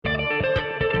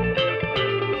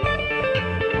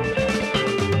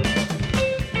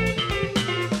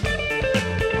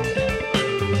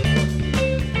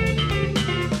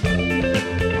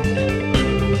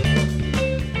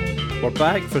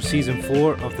back for Season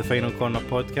 4 of the Final Corner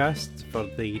podcast for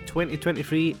the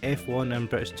 2023 F1 and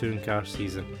British Touring Car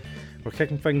season. We're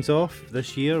kicking things off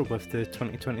this year with the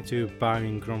 2022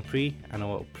 Bahrain Grand Prix and a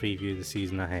little preview of the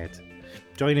season ahead.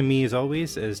 Joining me as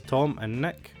always is Tom and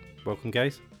Nick. Welcome,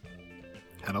 guys.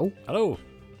 Hello. Hello.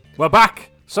 We're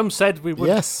back. Some said we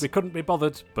couldn't be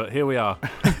bothered, but here we are.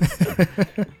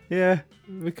 Yeah,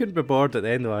 we couldn't be bored at the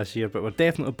end of last year, but we're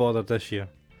definitely bothered this year.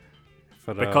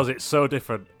 Because it's so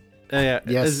different. Yeah,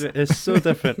 yes. it's so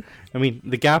different. I mean,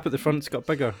 the gap at the front's got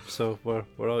bigger, so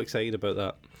we're all excited about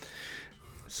that.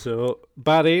 So,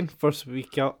 Bahrain, first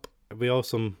week up. We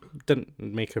also didn't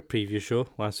make a preview show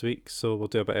last week, so we'll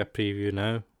do a bit of a preview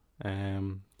now.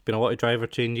 Been a lot of driver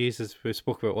changes, as we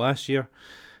spoke about last year,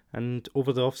 and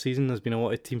over the off-season there's been a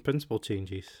lot of team principal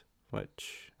changes,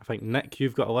 which I think, Nick,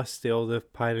 you've got a list of all the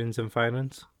Pyrons and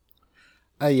Firons.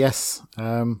 Yes.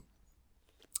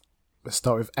 Let's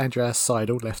start with Andreas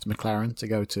Seidel, left McLaren to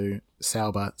go to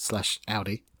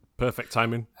Sauber/Audi. Perfect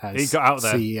timing. He got out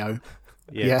there. CEO.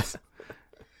 Yeah. Yes.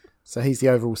 So he's the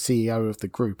overall CEO of the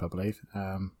group, I believe,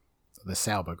 the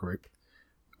Sauber group.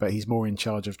 But he's more in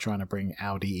charge of trying to bring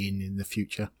Audi in the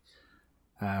future.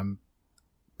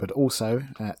 But also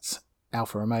at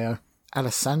Alfa Romeo,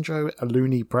 Alessandro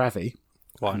Aluni Bravi.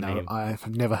 What a name.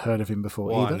 I've never heard of him before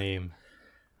What either. a name.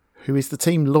 Who is the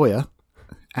team lawyer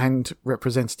and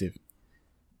representative.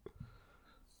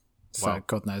 So Wow.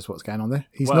 God knows what's going on there.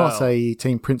 He's not a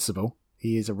team principal.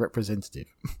 He is a representative.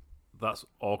 That's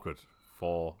awkward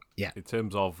Yeah. in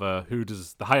terms of who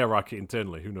does the hierarchy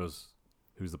internally. Who knows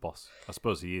who's the boss? I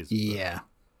suppose he is. Yeah.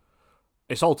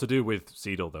 It's all to do with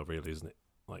Seidel, though, really, isn't it?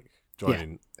 Like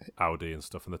joining Audi and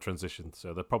stuff and the transition.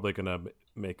 So they're probably going to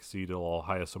make Seidel or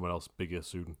hire someone else bigger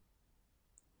soon.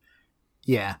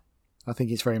 Yeah. I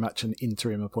think it's very much an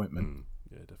interim appointment.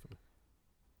 Yeah, definitely.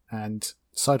 And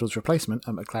Seidel's replacement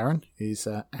at McLaren is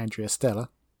Andrea Stella,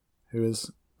 who has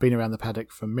been around the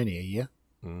paddock for many a year.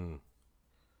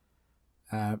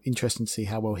 Interesting to see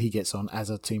how well he gets on as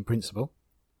a team principal.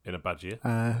 In a bad year.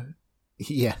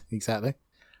 Yeah, exactly.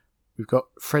 We've got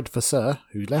Fred Vasseur,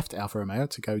 who left Alfa Romeo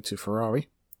to go to Ferrari.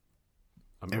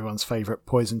 Everyone's favourite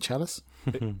poison chalice.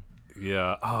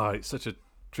 Yeah. It's such a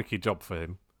tricky job for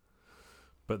him.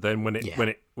 But then when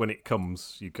it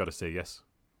comes, you've got to say yes.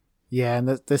 Yeah, and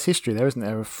there's history there, isn't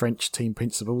there, of French team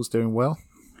principals doing well?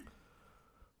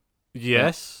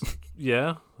 Yes.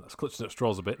 Yeah. That's clutching at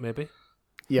straws a bit, maybe.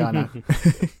 Yeah, I know.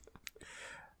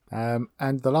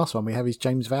 And the last one we have is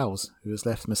James Vowles, who has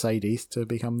left Mercedes to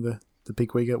become the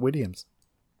bigwig at Williams.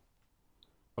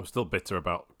 I'm still bitter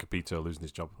about Capito losing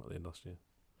his job at the end of last year.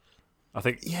 I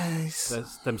think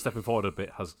them stepping forward a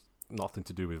bit has nothing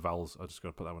to do with Vowles. I'm just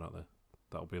going to put that one out there.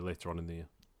 That'll be later on in the year.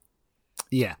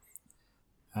 Yeah.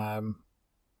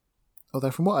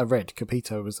 Although from what I read,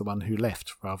 Capito was the one who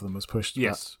left rather than was pushed.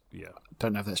 Yes. Yeah.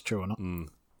 Don't know if that's true or not.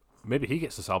 Maybe he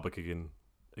gets to Sauber in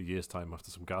a year's time after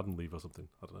some garden leave or something.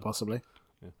 I don't know. Possibly.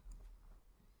 Yeah.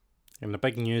 And the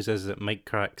big news is that Mike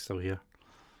Crack's still here.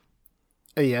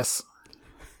 Yes.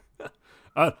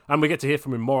 And we get to hear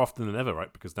from him more often than ever,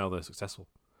 right? Because now they're successful.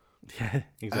 Yeah,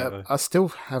 exactly. I still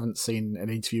haven't seen an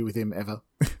interview with him ever.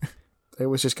 They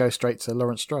always just go straight to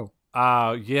Lawrence Stroll.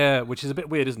 Yeah, which is a bit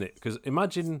weird, isn't it? Because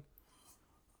imagine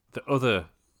the other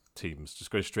teams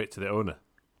just going straight to the owner.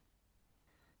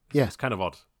 Yeah. It's kind of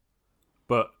odd.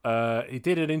 But he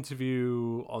did an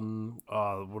interview on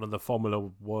one of the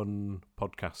Formula One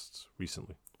podcasts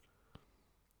recently.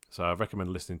 So I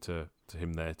recommend listening to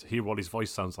him there to hear what his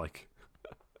voice sounds like.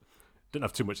 Didn't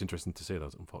have too much interesting to say, though,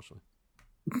 unfortunately.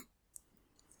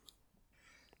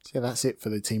 So yeah, that's it for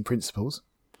the team principals.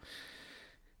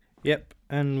 Yep,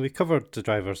 and we covered the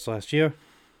drivers last year.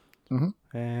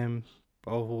 Mm-hmm.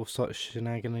 All sorts of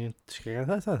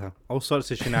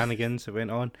shenanigans that went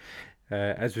on.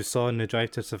 As we saw in the Drive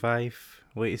to Survive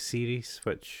latest series,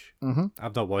 which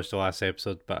I've not watched the last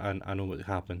episode, but I know what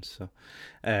happens. So,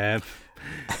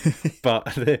 but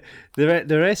the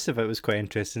rest of it was quite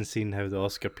interesting, seeing how the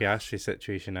Oscar Piastri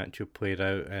situation actually played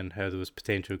out, and how there was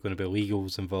potentially going to be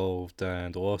legals involved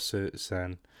and lawsuits,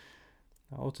 and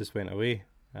it all just went away.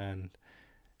 And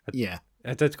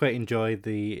I did quite enjoy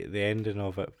the ending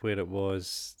of it, where it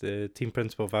was the team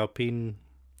principal of Alpine.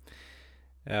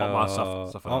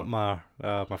 Otmar,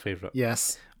 my favourite.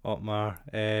 Yes. Otmar,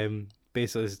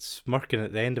 basically smirking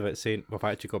at the end of it, saying we've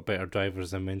actually got better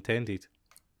drivers than we intended.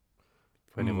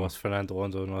 When it was Fernando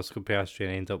Alonso and Oscar Piastri,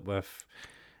 and end up with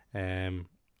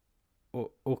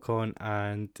Ocon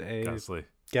and Gasly.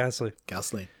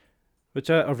 Which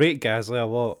I rate Gasly a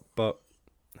lot, but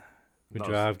would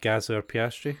you have Gasly or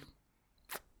Piastri?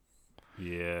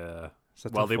 Yeah. It's a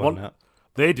Well, tough one,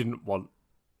 they didn't want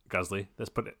Gasly.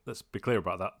 Let's be clear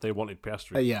about that. They wanted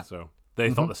Piastri. Yeah. So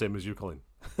they thought the same as you, Colin.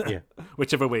 Yeah.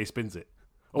 Whichever way he spins it.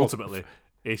 Ultimately,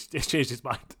 he's changed his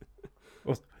mind.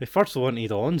 Well, he first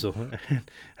wanted Alonso, and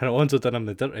Alonso done him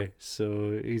the dirty.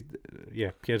 So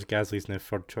Pierre Gasly's now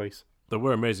third choice. There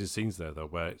were amazing scenes there, though,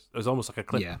 where it was almost like a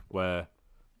clip where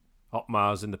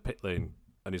Otmar's in the pit lane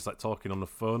and he's like talking on the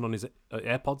phone on his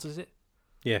AirPods, is it?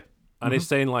 Yeah. And he's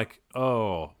saying like,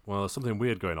 "Oh, well, there's something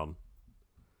weird going on,"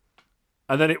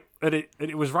 and then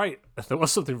it was right. There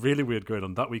was something really weird going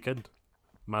on that weekend.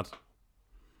 Mad.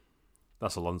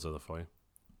 That's Alonso, for you.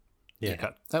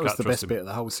 Yeah, that was the best bit of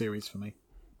the whole series for me.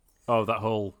 Oh, that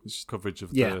whole coverage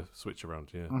of the switch around.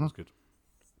 Yeah, it was good.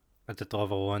 I did love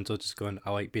Alonso just going,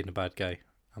 I like being the bad guy.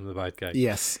 I'm the bad guy.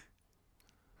 Yes.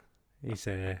 He's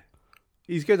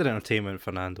good at entertainment,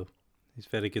 Fernando. He's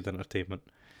very good at entertainment.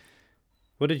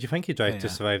 What did you think he Drive to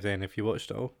Survive then, if you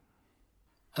watched it all?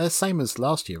 Same as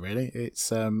last year, really.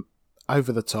 It's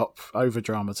over the top, over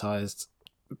dramatised,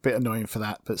 a bit annoying for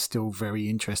that, but still very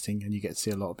interesting, and you get to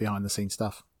see a lot of behind the scenes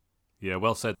stuff. Yeah,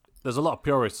 well said. There's a lot of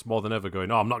purists more than ever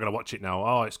going, "Oh, I'm not going to watch it now.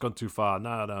 Oh, it's gone too far."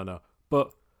 No.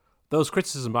 But those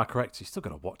criticisms are correct. You still got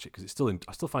to watch it because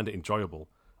I still find it enjoyable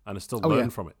and I still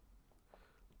learn from it.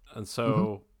 And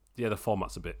so, the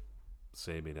format's a bit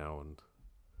samey now. And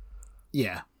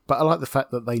yeah, but I like the fact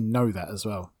that they know that as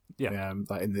well. Yeah,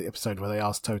 like in the episode where they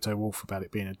asked Toto Wolff about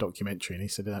it being a documentary, and he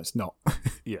said, "No, it's not."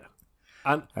 Yeah,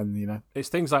 and it's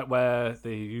things like where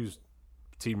they use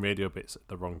team radio bits at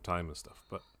the wrong time and stuff.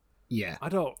 But yeah, I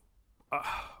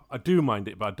do mind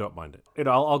it, but I don't mind it.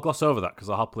 I'll gloss over that because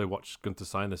I'll happily watch Gunter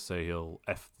Steiner say he'll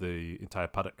F the entire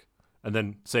paddock and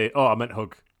then say, "Oh, I meant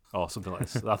hug," or something like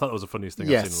this. I thought that was the funniest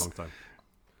thing I've seen in a long time.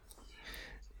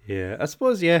 Yeah, I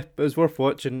suppose, it was worth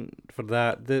watching for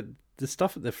that. The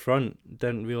stuff at the front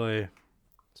didn't really... I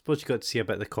suppose you got to see a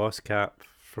bit of the cost cap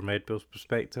from Red Bull's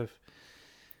perspective.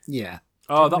 Yeah.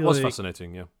 Oh, that was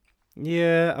fascinating, yeah.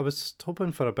 Yeah, I was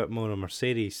hoping for a bit more of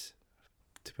Mercedes,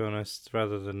 to be honest,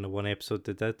 rather than the one episode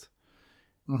they did.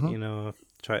 You know,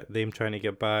 them trying to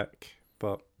get back.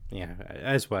 But, yeah,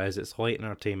 it is what it is. It's light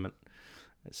entertainment.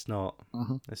 It's not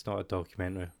It's not a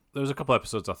documentary. There was a couple of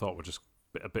episodes I thought were just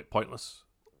a bit pointless.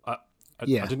 I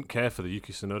didn't care for the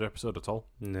Yuki Tsunoda episode at all.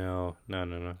 No.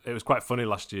 It was quite funny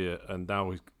last year, and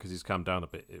now because he's calmed down a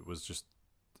bit, it was just,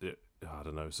 I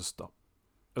don't know, it's a stop.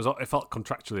 It felt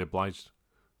contractually obliged.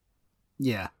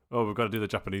 Yeah. Oh, we've got to do the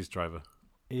Japanese driver.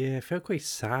 Yeah, it felt quite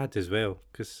sad as well,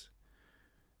 because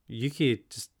Yuki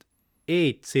just,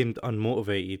 seemed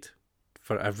unmotivated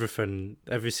for everything,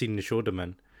 every scene they showed him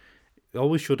in. It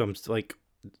always showed him, like,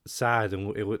 sad,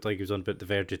 and it looked like he was on about the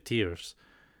verge of tears.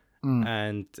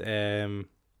 And I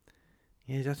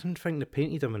didn't think they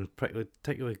painted him in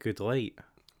particularly good light.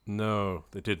 No,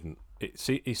 they didn't.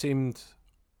 He seemed,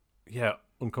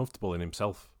 uncomfortable in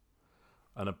himself,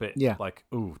 and a bit like,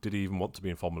 "Ooh, did he even want to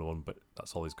be in Formula One?" But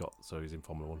that's all he's got, so he's in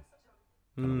Formula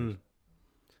One.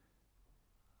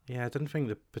 Yeah, I didn't think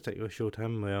they particularly showed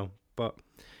him well, but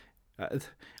I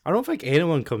don't think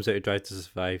anyone comes out of Drive to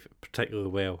Survive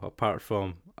particularly well, apart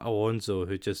from Alonso,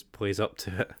 who just plays up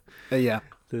to it. Yeah.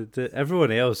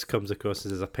 Everyone else comes across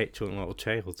as a petulant little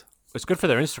child. It's good for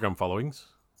their Instagram followings.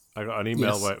 I got an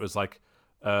email where it was like,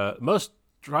 most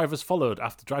drivers followed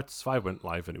after Drive to Survive went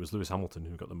live, and it was Lewis Hamilton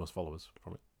who got the most followers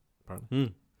from it,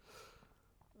 apparently.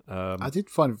 I did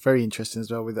find it very interesting as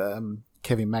well with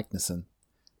Kevin Magnussen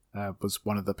was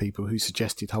one of the people who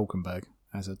suggested Hulkenberg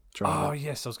as a driver. Oh,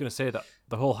 yes, I was going to say that.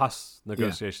 The whole Haas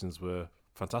negotiations were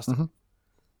fantastic.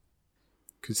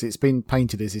 Because it's been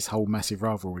painted as this whole massive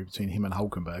rivalry between him and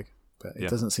Hulkenberg, but it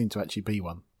doesn't seem to actually be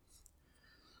one.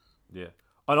 Yeah.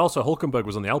 And also, Hulkenberg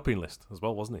was on the Alpine list as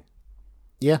well, wasn't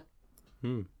he? Yeah.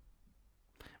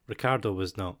 Ricardo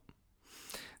was not.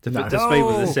 Despite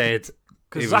what they said,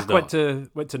 because Zach went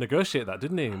to negotiate that,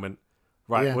 didn't he? And went,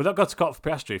 right, we're not going to cut for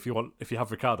Piastri if you have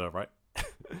Ricardo, right?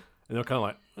 And they're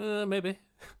kind of like, maybe.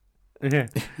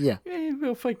 Yeah,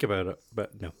 we'll think about it,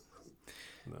 but no.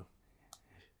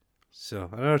 So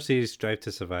another series, Drive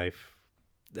to Survive.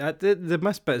 They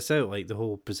missed bits out, like the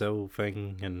whole Brazil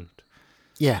thing, and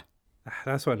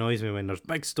that's what annoys me when there's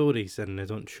big stories and they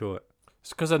don't show it.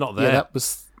 It's because they're not there. Yeah, that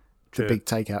was the big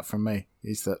takeout from me,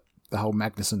 is that the whole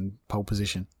Magnussen pole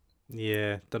position.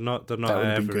 Yeah, they're not at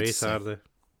every race, are they?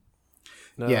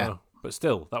 No, but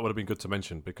still, that would have been good to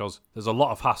mention because there's a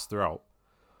lot of Haas throughout.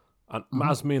 And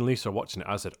as me and Lisa are watching it,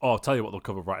 I said, "Oh, I'll tell you what they'll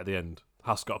cover right at the end.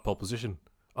 Haas got a pole position."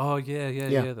 Oh,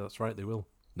 yeah, that's right, they will.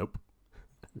 Nope.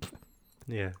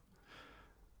 Yeah.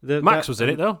 Max was in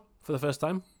it, though, for the first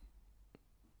time.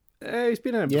 He's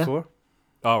been in it before.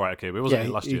 Oh, right, okay. He wasn't in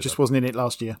it last year. He just wasn't in it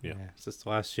last year. Yeah. It's just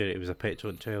last year it was a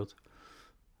petulant child.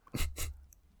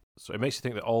 So it makes you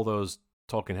think that all those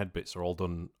talking head bits are all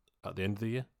done at the end of the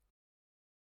year.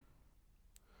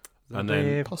 And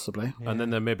then Possibly. and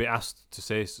then they're maybe asked to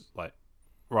say, like,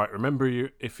 right, remember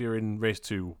if you're in race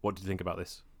 2, what do you think about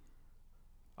this?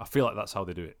 I feel like that's how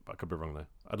they do it, but I could be wrong there.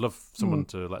 I'd love someone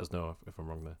to let us know if I'm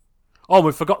wrong there. Oh,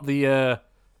 we forgot the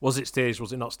was it staged,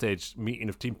 was it not staged meeting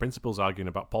of team principals arguing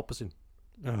about porpoising.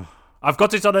 Oh. I've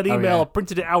got it on an email. yeah. I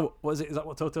printed it out. What is it? Is that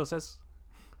what Toto says?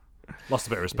 Lost a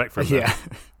bit of respect for him. Yeah.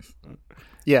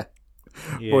 Yeah.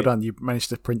 Yeah. Well done. You managed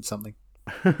to print something.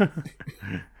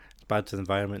 It's bad to the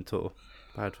environment, Total.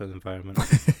 Bad for the environment.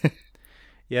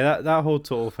 Yeah, that whole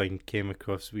Total thing came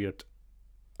across weird.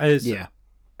 Yeah.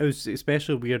 It was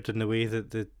especially weird in the way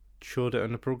that they showed it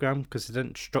on the programme, because they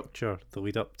didn't structure the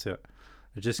lead up to it.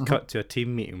 They just cut to a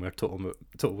team meeting where Total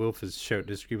Wolf is shouting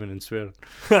and screaming and swearing.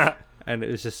 And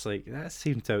it was just like, that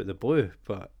seemed out of the blue,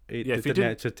 but it didn't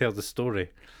actually tell the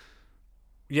story.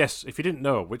 Yes, if you didn't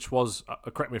know, which was,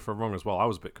 correct me if I'm wrong as well, I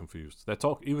was a bit confused.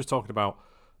 He was talking about,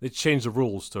 they changed the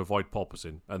rules to avoid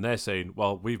porpoising, and they're saying,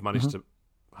 well, we've managed to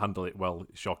handle it well,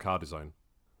 it's your car design.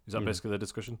 Is that basically the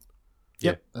discussion?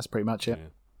 Yep, that's pretty much it. Yeah.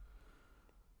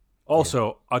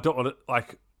 Also, I don't want to,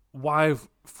 like, why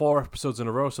 4 episodes in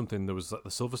a row or something, there was like the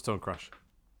Silverstone crash?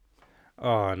 Oh,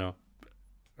 I know.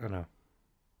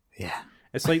 Yeah.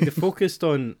 It's like they focused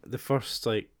on the first,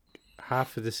 like,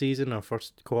 half of the season or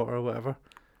first quarter or whatever.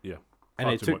 Yeah. And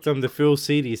it took them the full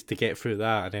series to get through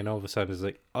that, and then all of a sudden it's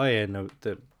like, oh yeah, no,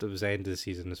 that was the end of the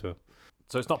season as well.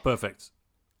 So it's not perfect,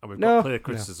 and we've got clear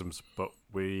criticisms, but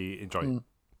we enjoy it.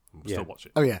 We'll still watch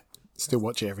it. Oh, yeah. Still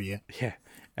watch it every year. Yeah.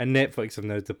 And Netflix have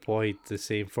now deployed the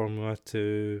same formula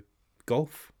to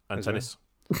golf. And tennis.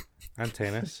 Well. And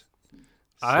tennis.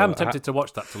 I am tempted to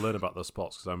watch that to learn about those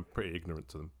sports, because I'm pretty ignorant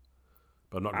to them.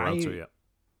 But I'm not going to it yet.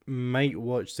 Might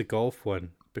watch the golf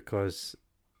one, because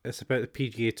it's about the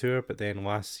PGA Tour, but then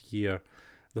last year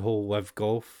the whole Live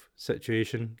Golf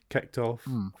situation kicked off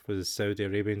for the Saudi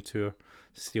Arabian Tour,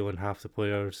 stealing half the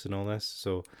players and all this.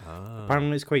 So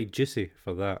apparently it's quite juicy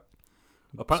for that.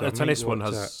 Apparently the tennis one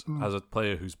has a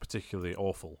player who's particularly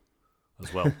awful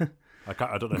as well.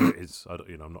 I don't know who it is.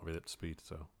 I'm not really up to speed,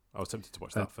 so I was tempted to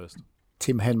watch that first.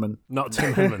 Tim Henman. Not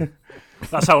Tim Henman.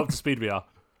 That's how up to speed we are.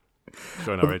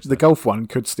 Showing our age. The golf one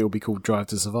could still be called Drive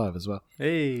to Survive as well.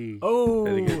 Hey.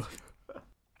 Oh.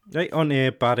 Right, on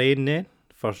to Bahrain then.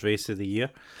 First race of the year.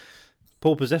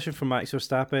 Pole position for Max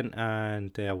Verstappen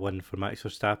and a win for Max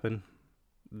Verstappen.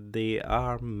 They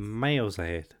are miles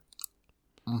ahead.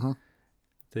 Mm-hmm.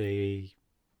 They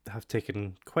have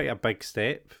taken quite a big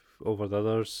step over the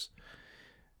others.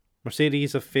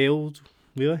 Mercedes have failed,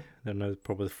 really. They're now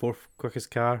probably the 4th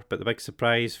quickest car, but the big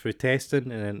surprise through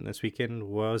testing and then this weekend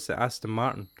was the Aston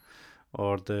Martin,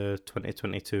 or the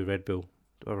 2022 Red Bull,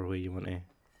 or way you want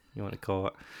to call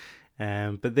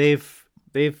it. But they've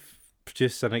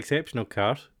produced an exceptional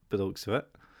car, by the looks of it.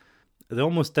 They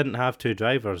almost didn't have 2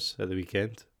 drivers at the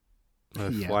weekend,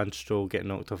 with Lance Stroll getting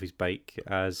knocked off his bike,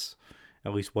 as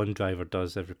at least one driver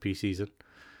does every pre-season.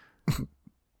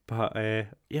 But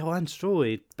Lance Stroll,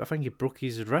 I think he broke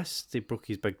his wrist, he broke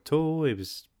his big toe, he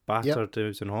was battered, he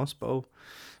was in hospital.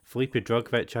 Felipe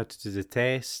Drugovich had to do the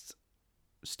test,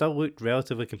 still looked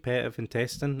relatively competitive in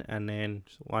testing, and then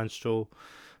Lance Stroll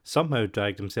somehow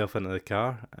dragged himself into the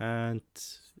car and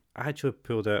actually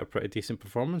pulled out a pretty decent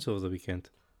performance over the weekend.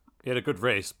 He had a good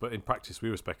race, but in practice we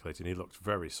were speculating he looked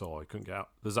very sore. He couldn't get out.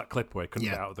 There's that clip where he couldn't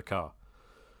get out of the car.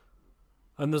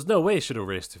 And there's no way he should have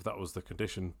raced if that was the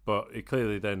condition, but he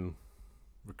clearly then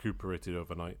recuperated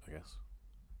overnight, I guess.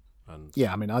 And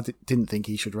yeah, I mean, I didn't think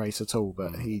he should race at all,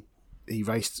 but he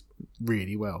raced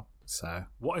really well. So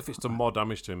what if it's done more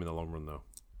damage to him in the long run, though?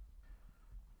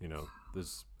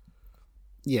 There's...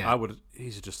 Yeah.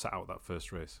 He should just sat out that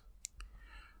first race.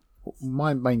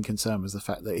 My main concern was the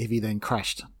fact that if he then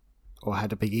crashed or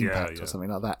had a big impact or something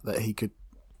like that, that he could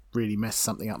really mess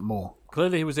something up more.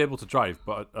 Clearly he was able to drive,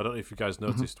 but I don't know if you guys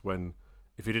noticed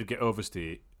if he did get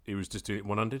oversteer, he was just doing it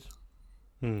one-handed.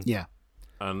 Yeah.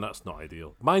 And that's not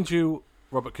ideal. Mind you,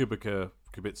 Robert Kubica,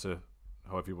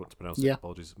 however you want to pronounce it,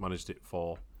 apologies, managed it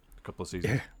for a couple of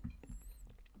seasons.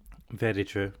 Very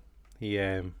true. He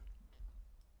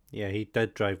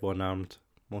did drive one-armed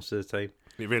most of the time.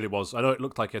 It really was. I know it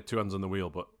looked like he had 2 hands on the wheel,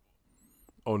 but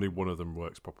only one of them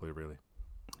works properly, really.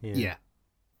 Yeah.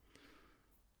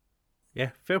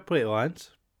 Yeah, fair play to Lance,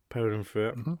 powering through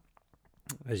it. Mm-hmm.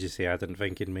 As you say, I didn't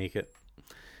think he'd make it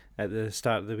at the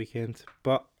start of the weekend,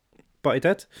 but he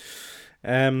did.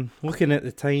 Looking at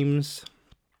the times,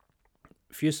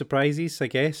 a few surprises, I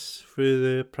guess, through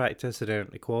the practice and then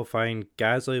the qualifying.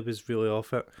 Gasly was really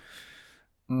off it.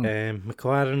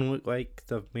 McLaren look like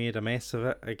they've made a mess of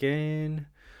it again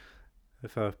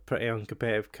with a pretty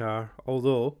uncompetitive car.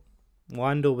 Although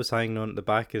Lando was hanging on at the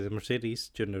back of the Mercedes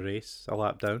during the race, a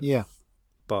lap down. Yeah.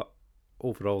 But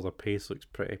overall, their pace looks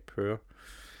pretty poor.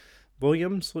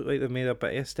 Williams look like they've made a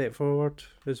bit of a step forward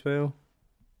as well,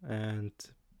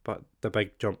 but the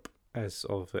big jump is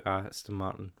of the Aston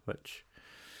Martin, which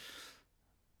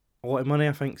a lot of money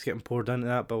I think is getting poured into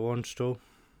that by Lawrence Stroll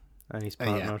and his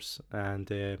partners,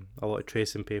 and a lot of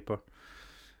tracing paper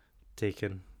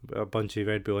taken. A bunch of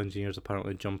Red Bull engineers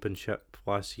apparently jumping ship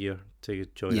last year to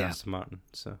join Aston Martin,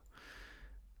 so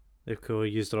they've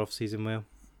clearly used their off-season well.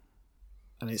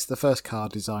 And it's the first car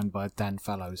designed by Dan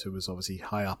Fallows, who was obviously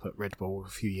high up at Red Bull a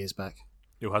few years back.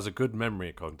 Who has a good memory,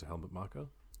 according to Helmut Marko.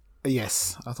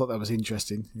 Yes, I thought that was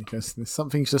interesting because there's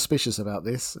something suspicious about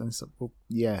this. And so, well,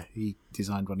 yeah, he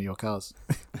designed one of your cars,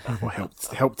 or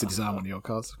helped to design one of your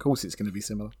cars. Of course, it's going to be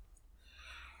similar.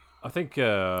 I think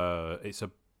it's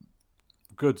a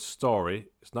good story.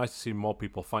 It's nice to see more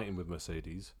people fighting with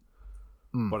Mercedes.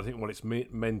 But I think what it's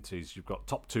meant is you've got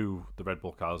top two, the Red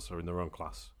Bull cars are in their own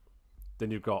class. Then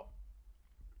you've got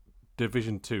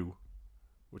Division 2,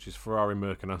 which is Ferrari,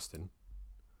 Merc and Aston.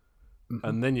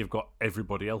 And then you've got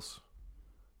everybody else.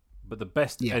 But the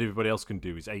best everybody else can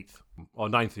do is 8th, or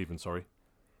 9th even, sorry.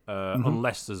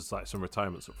 Unless there's like some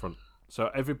retirements up front.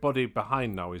 So everybody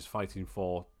behind now is fighting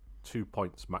for 2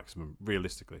 points maximum,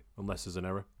 realistically, unless there's an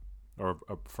error or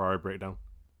a Ferrari breakdown.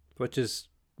 Which is,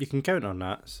 you can count on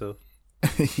that, so...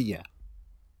 Yeah.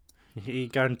 He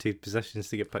guaranteed positions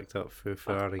to get picked up through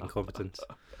Ferrari incompetence.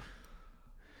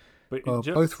 But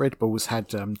both Red Bulls had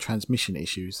transmission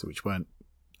issues which weren't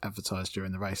advertised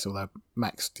during the race, although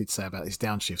Max did say about his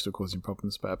downshifts were causing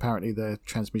problems, but apparently the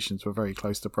transmissions were very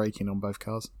close to breaking on both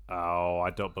cars. Oh, I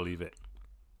don't believe it.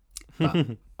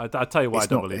 I tell you why I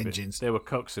don't believe engines. They were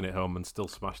coaxing it home and still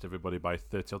smashed everybody by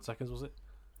 30 odd seconds, was it?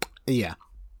 Yeah.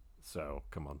 So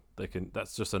come on, they can.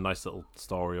 That's just a nice little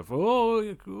story of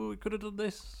we could have done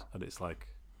this, and it's like,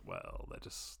 well, they're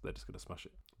just going to smash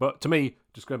it. But to me,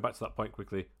 just going back to that point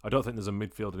quickly, I don't think there's a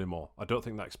midfield anymore. I don't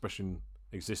think that expression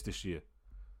exists this year.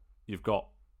 You've got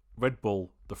Red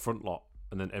Bull, the front lot,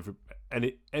 and then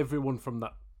everyone from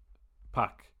that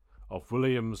pack of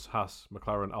Williams, Haas,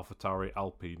 McLaren, AlphaTauri,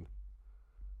 Alpine,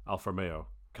 Alfa Romeo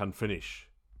can finish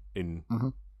in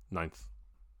 9th.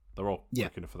 They're all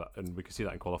looking for that, and we can see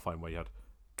that in qualifying where you had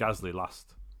Gasly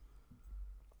last,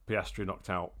 Piastri knocked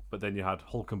out, but then you had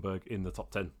Hülkenberg in the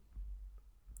top 10.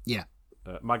 Yeah.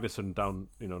 Magnussen down,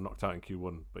 knocked out in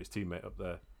Q1, but his teammate up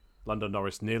there. Lando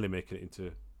Norris nearly making it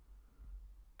into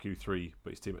Q3,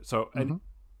 but his teammate. So and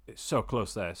it's so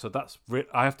close there. So that's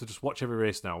I have to just watch every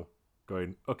race now,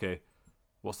 going, okay,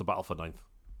 what's the battle for 9th?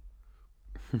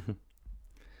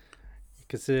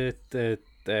 Because it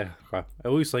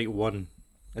looks like one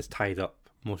is tied up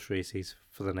most races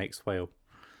for the next while.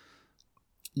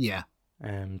 Yeah.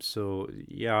 So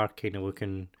you are kind of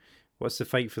looking, what's the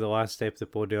fight for the last step of the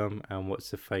podium, and what's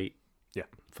the fight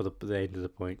for the end of the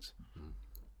points?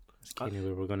 That's kind of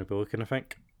where we're going to be looking, I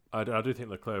think. I do think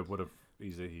Leclerc would have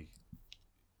easily,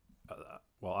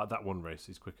 at that one race,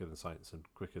 he's quicker than Sainz and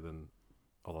quicker than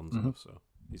Alonso, so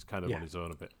he's kind of on his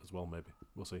own a bit as well, maybe.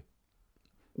 We'll see.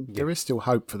 There is still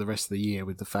hope for the rest of the year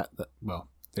with the fact that, well,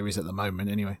 there is at the moment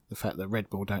anyway, the fact that Red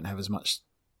Bull don't have as much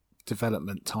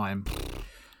development time,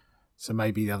 so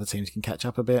maybe the other teams can catch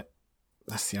up a bit.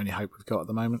 That's the only hope we've got at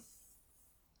the moment.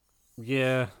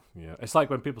 Yeah. It's like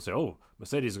when people say, "Oh,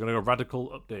 Mercedes are going to go radical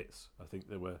updates." I think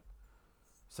they were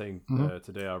saying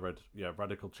today. I read,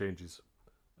 radical changes.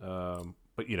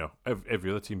 But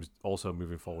every other team's also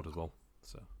moving forward as well.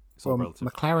 So it's all relative.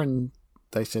 McLaren,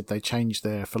 they said they changed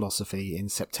their philosophy in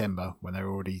September when they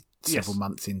were already several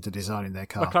months into designing their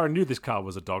car. McLaren knew this car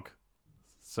was a dog,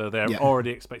 so they're already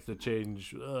expected to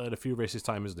change in a few races'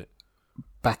 time, isn't it?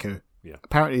 Baku. Yeah.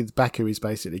 Apparently, Baku is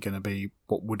basically going to be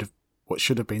what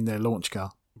should have been their launch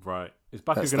car. Right. Is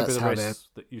Baku going to be the race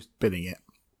that you bidding it?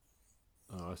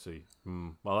 Oh, I see.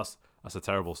 Well, that's a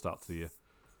terrible start to the year.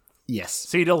 Yes.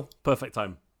 Seedle, perfect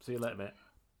time. See you later, mate.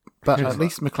 But at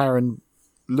least McLaren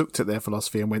looked at their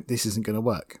philosophy and went, this isn't going to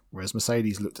work. Whereas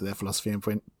Mercedes looked at their philosophy and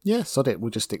went, yeah, sod it,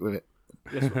 we'll just stick with it.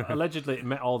 Yes, allegedly it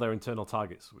met all their internal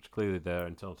targets, which clearly their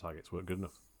internal targets weren't good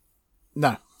enough.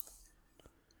 No.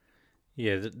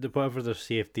 Yeah, whatever their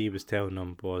CFD was telling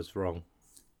them was wrong.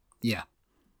 Yeah.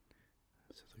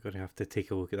 So they're going to have to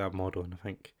take a look at that model, I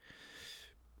think.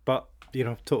 But,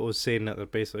 Toto was saying that they're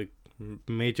basically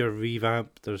major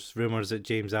revamp. There's rumours that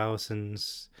James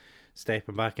Allison's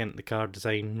stepping back into the car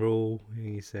design role.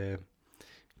 He's going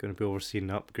to be overseeing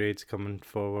the upgrades coming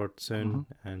forward soon,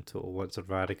 and Toto wants a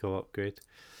radical upgrade.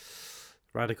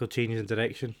 radical change in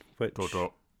direction, which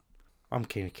Draw. I'm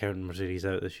kind of counting Mercedes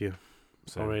out this year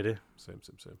Same. already. Same.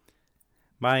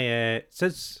 My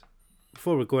since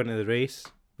before we go into the race,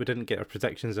 we didn't get our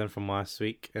predictions in from last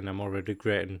week, and I'm already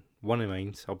regretting one of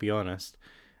mine. I'll be honest.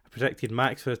 I predicted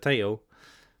Max for the title,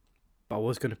 but I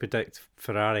was going to predict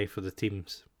Ferrari for the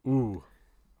teams. Ooh.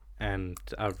 And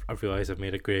I realised I've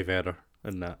made a grave error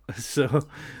in that. So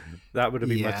that would have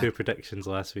been my 2 predictions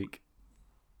last week.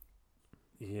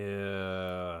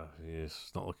 Yeah,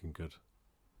 it's not looking good.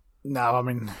 No, I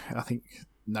mean, I think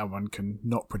no one can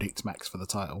not predict Max for the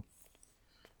title.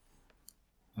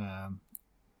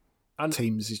 And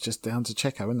teams is just down to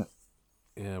Checo, isn't it?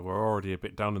 Yeah, we're already a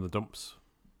bit down in the dumps.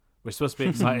 We're supposed to be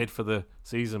excited for the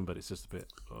season, but it's just a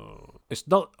bit. It's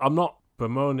not. I'm not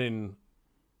bemoaning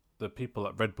the people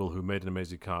at Red Bull who made an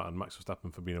amazing car and Max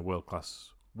Verstappen for being a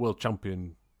world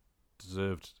champion,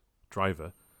 deserved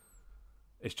driver.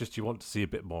 It's just you want to see a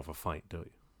bit more of a fight, don't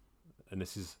you? And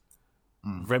this is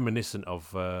reminiscent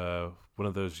of one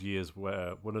of those years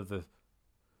where one of the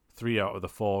 3 out of the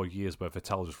 4 years where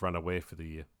Vettel just ran away for the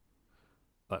year.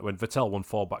 Like when Vettel won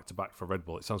 4 back-to-back for Red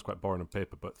Bull, it sounds quite boring on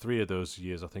paper, but 3 of those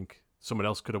years, I think someone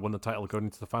else could have won the title going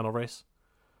into the final race.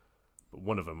 But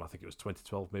one of them, I think it was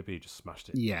 2012, maybe he just smashed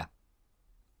it. Yeah.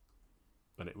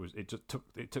 And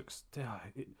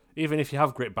even if you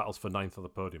have great battles for 9th on the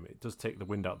podium, it does take the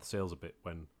wind out of the sails a bit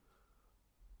when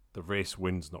the race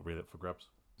wind's not really up for grabs.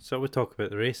 So we'll talk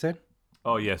about the race then.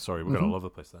 Oh yeah, sorry, we're going all over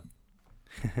the place there.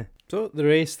 So the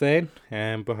race then,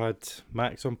 we had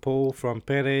Max on pole from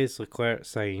Perez, Leclerc,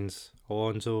 Sainz,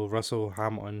 Alonso, Russell,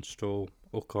 Hamilton, Stroll,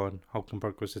 Ocon,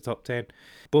 Hulkenberg was the top 10.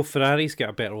 Both Ferraris get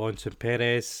a better launch than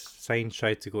Perez. Sainz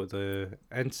tried to go to the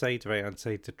right hand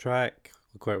side of the track.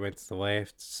 Leclerc went to the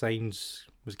left. Sainz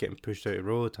was getting pushed out of the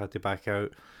road, had to back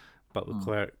out, but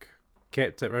Leclerc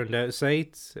kept it round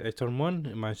outside turn 1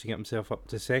 and managed to get himself up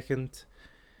to second.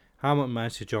 Hamilton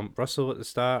managed to jump Russell at the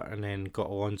start and then got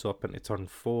Alonso up into turn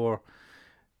 4.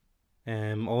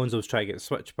 Alonso was trying to get the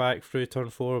switch back through turn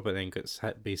 4, but then gets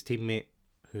hit by his teammate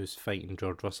who's fighting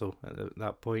George Russell at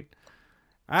that point.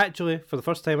 Actually, for the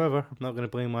first time ever, I'm not going to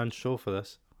blame Lance Stroll for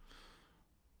this.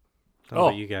 Don't know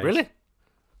about you guys. Really?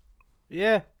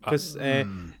 Yeah, because I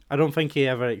don't think he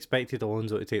ever expected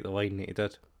Alonso to take the line that he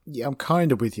did. Yeah, I'm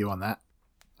kind of with you on that.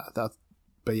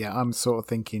 But yeah, I'm sort of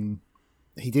thinking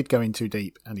he did go in too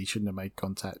deep and he shouldn't have made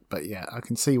contact. But yeah, I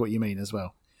can see what you mean as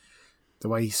well. The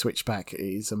way he switched back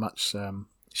is a much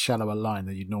shallower line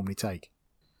than you'd normally take.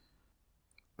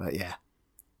 But yeah,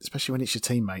 especially when it's your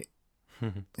teammate,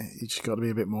 you just got to be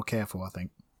a bit more careful, I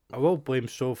think. I will blame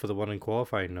Stroll for the one in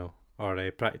qualifying though,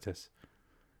 or practice.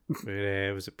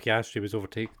 Where was it Piastri was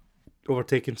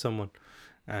overtaking someone,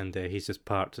 and he's just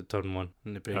parked at turn 1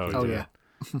 in the braking zone. Yeah.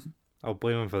 I'll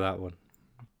blame him for that one.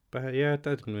 But yeah, I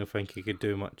didn't really think he could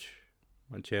do much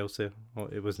else there.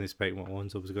 It wasn't expecting what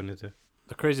Alonso was going to do.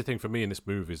 The crazy thing for me in this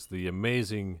move is the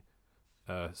amazing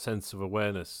sense of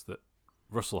awareness that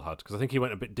Russell had, because I think he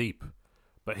went a bit deep,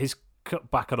 but his cut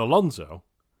back on Alonso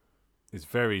is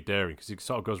very daring because he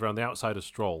sort of goes around the outside of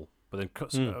Stroll, but then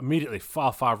cuts immediately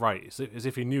far right, as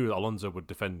if he knew Alonso would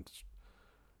defend,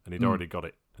 and he'd already got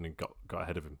it, and then got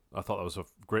ahead of him. I thought that was a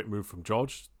great move from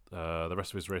George. The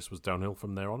rest of his race was downhill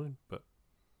from there on in, but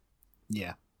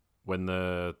yeah, when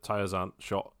the tyres aren't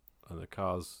shot and the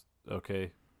car's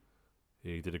okay,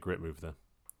 he did a great move there.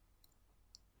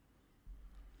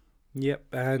 Yep,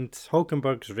 and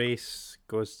Hulkenberg's race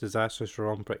goes disastrous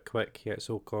wrong pretty quick. He hits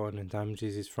Ocon and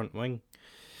damages his front wing,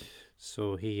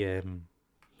 so he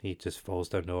just falls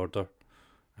down the order,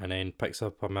 and then picks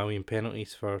up 1 million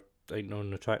penalties for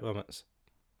ignoring the track limits.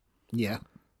 Yeah,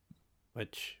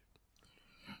 which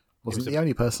wasn't the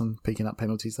only person picking up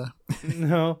penalties there.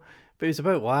 No, but it was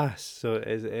about last, so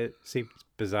it seems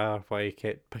bizarre why he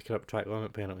kept picking up track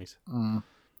limit penalties.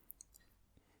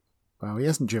 Well, he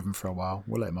hasn't driven for a while.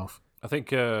 We'll let him off. I think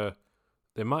they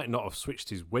might not have switched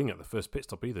his wing at the first pit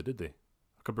stop either, did they?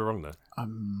 I could be wrong there. I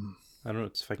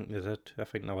don't think they did. I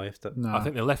think they left it. No. I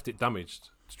think they left it damaged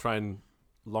to try and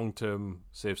long-term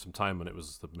save some time, and it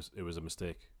was a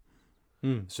mistake.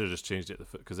 Should have just changed it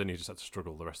because then you just had to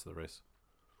struggle the rest of the race.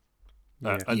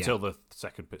 Until the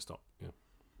second pit stop. Yeah.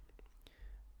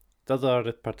 The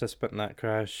other participant in that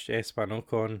crash, Esteban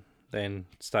Ocon, then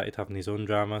started having his own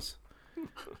dramas.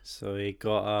 So he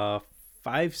got a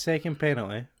 5-second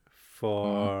penalty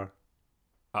for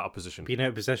out of position. Being out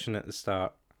of position at the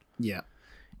start. Yeah.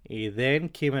 He then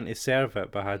came in to serve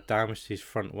it but had damaged his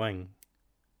front wing,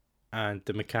 and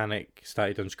the mechanic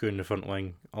started unscrewing the front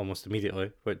wing almost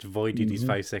immediately, which voided his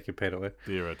 5-second penalty.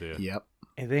 Dear. Yep.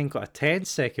 He then got a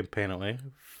 10-second penalty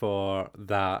for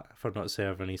not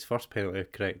serving his first penalty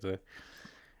correctly.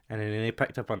 and then they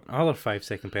picked up another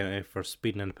 5-second penalty for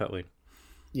speeding in the pit lane.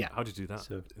 Yeah. How do you do that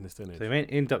So, in this day and age? so they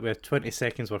ended up with 20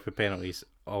 seconds worth of penalties,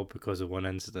 all because of one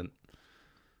incident.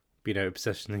 Being out of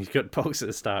position, and he's got box at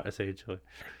the start, essentially.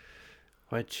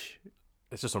 Which,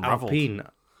 It's just unravelled.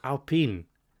 Alpine,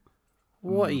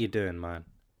 what are you doing, man?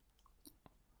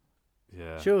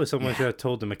 Yeah. Surely someone should have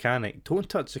told the mechanic, don't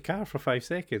touch the car for 5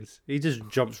 seconds. He just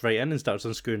jumps right in and starts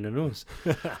unscrewing the nose.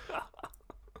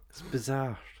 It's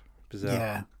bizarre.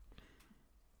 Yeah.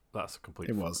 That's a complete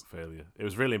It was. failure. It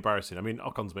was really embarrassing. I mean,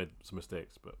 Ocon's made some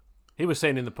mistakes, but he was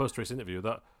saying in the post-race interview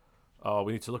that,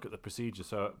 we need to look at the procedure.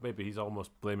 So maybe he's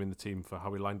almost blaming the team for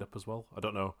how he lined up as well. I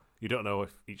don't know. You don't know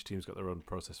if each team's got their own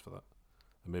process for that.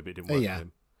 And maybe it didn't work for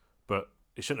him. But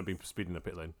it shouldn't have been speeding the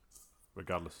pit lane,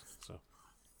 regardless. So.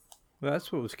 Well,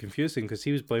 that's what was confusing, because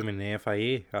he was blaming the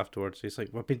FIA afterwards. He's like,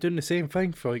 we've been doing the same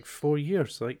thing for like 4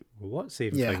 years. Like, what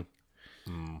same thing?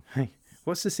 Hey,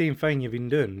 what's the same thing you've been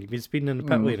doing? You've been speeding in the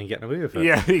pit lane and getting away with it.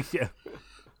 Yeah.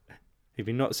 You've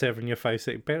been not serving your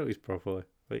 5-second penalties properly.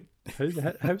 Like,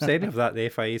 how's any of that the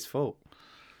FIA's fault?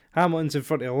 Hamilton's in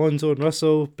front of Alonso and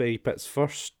Russell, but he pits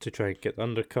first to try and get the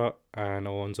undercut, and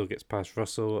Alonso gets past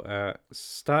Russell.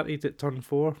 Started at turn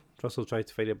 4. Russell tried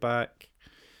to fight it back,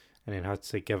 and then had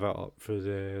to give it up through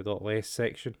the last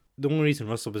section. The only reason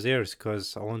Russell was there is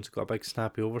because Alonso got a big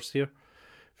snappy oversteer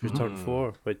through turn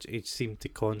 4, which he seemed to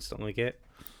constantly get.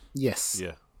 Yes.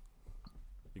 Yeah.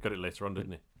 You got it later on,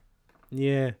 didn't he?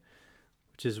 Yeah,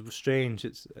 which is strange.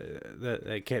 It's that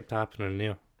it kept happening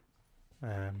there,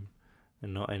 and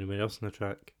not anywhere else on the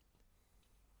track.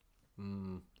 I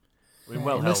mean,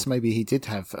 well Unless held. maybe he did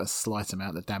have a slight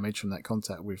amount of damage from that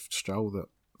contact with Stroll that,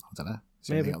 I don't know, is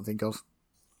there anything I can think of.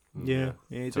 Yeah,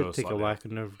 he So did take a slightly. whack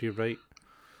on there, you're right.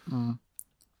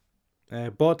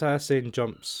 Bottas then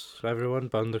jumps everyone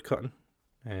by undercutting,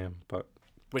 but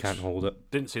Which can't hold it.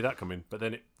 didn't see that coming, but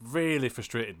then it really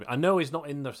frustrated me. I know he's not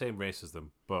in the same race as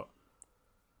them, but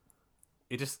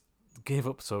he just gave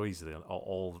up so easily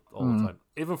all the time.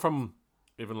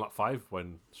 Even lap 5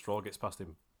 when Stroll gets past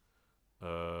him,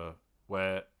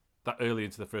 where that early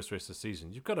into the first race of the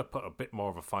season, you've got to put a bit more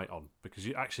of a fight on, because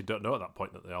you actually don't know at that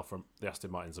point that the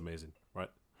Aston Martin's amazing, right?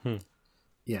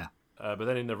 Yeah. But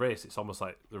then in the race, it's almost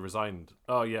like they're resigned.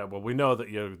 Oh yeah, well we know that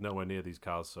you're nowhere near these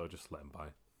cars, so just let them by.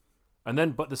 And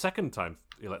then, but the second time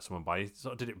he let someone by, he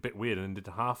sort of did it a bit weird and then did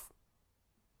a half.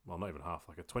 Well, not even half,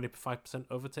 like a 25%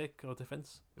 overtake or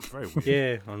defense. It's very weird.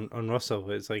 Yeah, on Russell,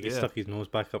 it's like he Yeah. stuck his nose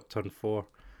back up turn 4.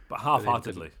 But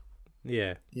half-heartedly.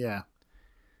 Yeah. Yeah.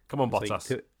 Come on, It's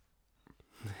Bottas.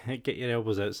 like, get your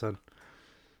elbows out, son.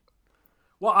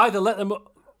 Well, either let them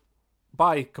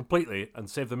by completely and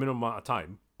save the minimum amount of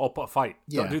time, or put a fight.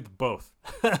 Yeah. Don't do both.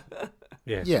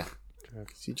 Yeah. Yeah.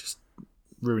 'Cause you're just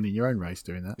ruining your own race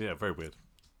doing that. Yeah, very weird.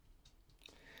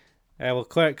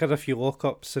 Leclerc had a few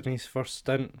lockups in his first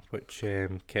stint, which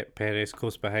kept Perez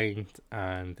close behind,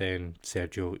 and then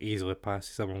Sergio easily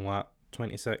passes him on lap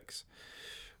 26.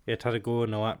 He had a go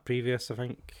in the lap previous, I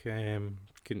think.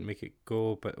 Couldn't make it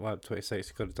go, but lap 26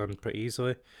 he could have done pretty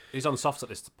easily. He's on softs at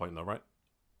this point, though, right?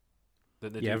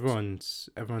 Yeah, everyone's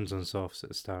on softs at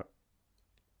the start.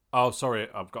 Oh, sorry,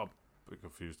 I've got a bit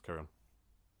confused. Carry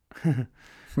on.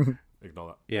 Ignore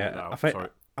that. Yeah, Edit that out.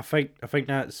 I Sorry. think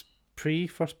that's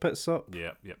pre-first pit stop.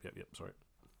 Yep. Sorry.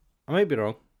 I might be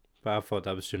wrong, but I thought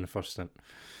that was during the first stint.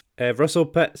 Russell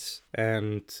pits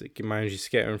and manages to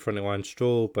get in front of Lance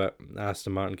Stroll, but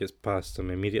Aston Martin gets past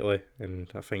him immediately,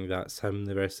 and I think that's him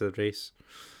the rest of the race.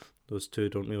 Those two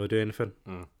don't really do anything.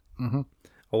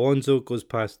 Alonso goes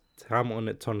past Hamilton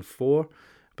at turn 4,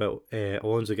 but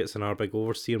Alonso gets an big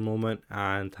oversteer moment,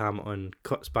 and Hamilton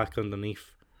cuts back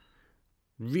underneath,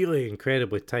 really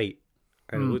incredibly tight,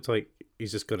 and it looks like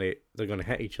they're gonna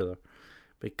hit each other.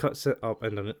 But he cuts it up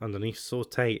underneath so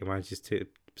tight and manages to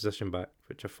take the position back,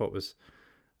 which I thought was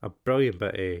a brilliant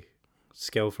bit of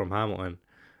skill from Hamilton.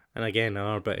 And again,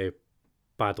 another bit of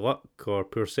bad luck or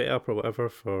poor setup or whatever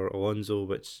for Alonso,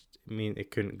 which meant he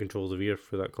couldn't control the rear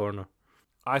through that corner.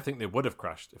 I think they would have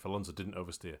crashed if Alonso didn't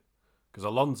oversteer, because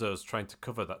Alonso's trying to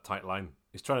cover that tight line.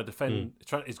 He's trying to defend.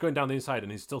 He's going down the inside,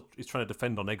 and he's trying to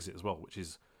defend on exit as well, which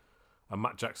is a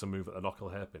Matt Jackson move at the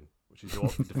Knockhill hairpin, which is you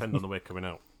defend on the way coming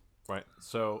out, right?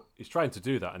 So he's trying to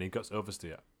do that, and he gets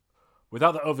oversteer.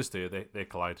 Without the oversteer, they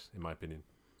collide, in my opinion.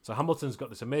 So Hamilton's got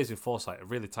this amazing foresight, a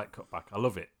really tight cutback. I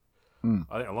love it.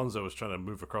 I think Alonso was trying to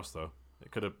move across though.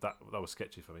 It could have that was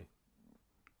sketchy for me.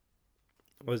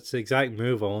 Well, it's the exact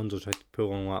move Alonso tried to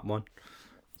pull on lap 1.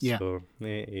 Yeah. So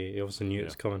he obviously knew it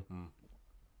was coming. Mm.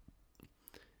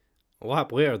 A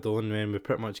lap later, though, and when we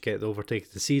pretty much get the overtake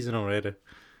of the season already,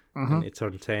 into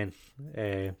turn 10,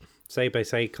 side by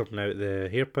side coming out the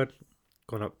hairpin,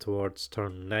 going up towards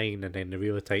turn 9 and then the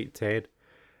really tight 10.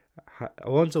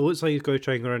 Alonso looks like he's going to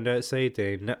try and go around the outside,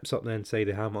 nips up the inside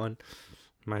of Hamilton,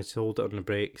 managed to hold it on the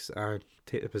brakes and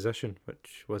take the position,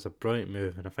 which was a brilliant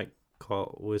move, and I think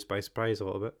caught Lewis by surprise a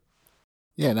little bit.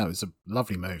 Yeah, no, it was a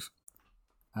lovely move.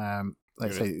 Like I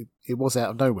say, it was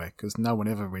out of nowhere because no one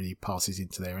ever really passes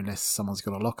into there unless someone's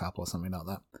got a lock up or something like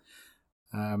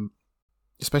that.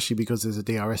 Especially because there's a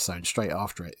DRS zone straight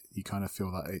after it. You kind of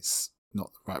feel that it's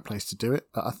not the right place to do it.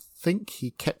 But I think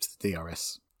he kept the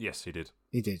DRS. Yes, he did.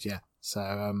 He did, yeah.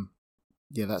 So,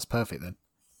 yeah, that's perfect then.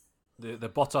 The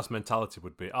Bottas mentality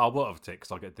would be, I won't overtake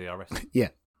because I'll get DRS. Yeah.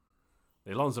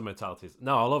 The Alonso mentality is,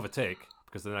 no, I'll overtake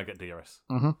because then I get DRS.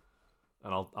 Mm-hmm.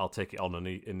 And I'll take it on, and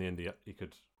in the end he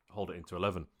could hold it into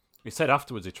 11. He said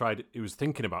afterwards he was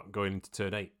thinking about going into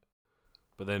turn 8,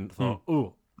 but then thought,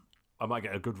 I might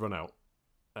get a good run out.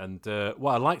 And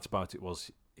what I liked about it was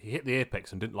he hit the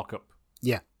apex and didn't lock up.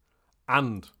 Yeah.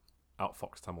 And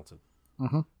outfoxed Hamilton.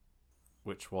 Mm-hmm.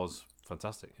 Which was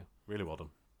fantastic. Yeah. Really well done.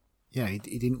 Yeah, he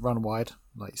didn't run wide.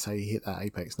 Like you say, he hit that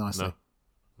apex nicely.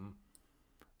 No.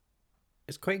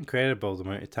 It's quite incredible the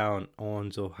amount of talent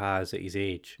Alonso has at his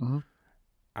age. Mm-hmm.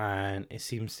 And it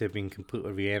seems to have been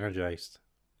completely re-energised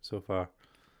so far.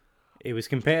 He was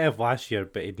competitive last year,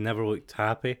 but he'd never looked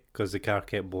happy because the car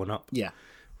kept blowing up. Yeah.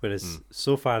 Whereas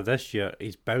so far this year,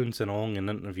 he's bouncing along in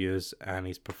interviews and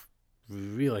he's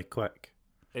really quick.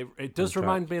 It does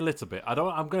remind me a little bit.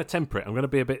 I'm going to temper it. I'm going to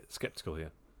be a bit sceptical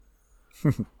here.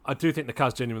 I do think the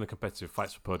car's genuinely competitive,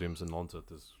 fights for podiums, and Alonso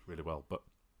does really well. But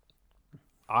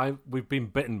we've been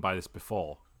bitten by this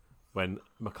before when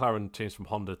McLaren changed from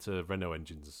Honda to Renault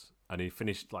engines, and he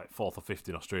finished like 4th or 5th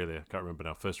in Australia. I can't remember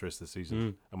now. First race of the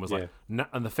season, and was like,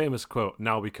 and the famous quote,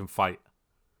 "Now we can fight."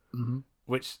 Mm-hmm.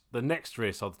 Which the next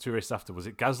race or the 2 races after was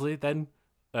it Gasly then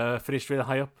finished really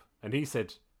high up, and he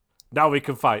said, "Now we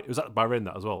can fight." It was at Bahrain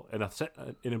that as well, and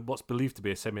in what's believed to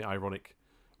be a semi-ironic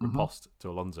riposte to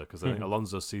Alonso, because I think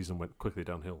Alonso's season went quickly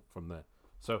downhill from there.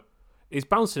 So he's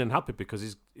bouncing and happy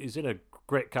because he's in a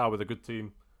great car with a good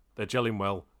team. They're gelling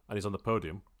well, and he's on the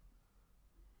podium.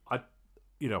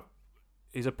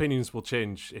 His opinions will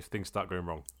change if things start going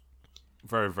wrong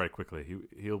very, very quickly.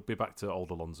 He'll be back to old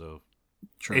Alonso.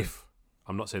 True. If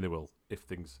I'm not saying they will, if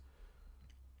things,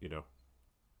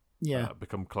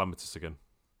 become calamitous again.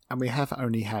 And we have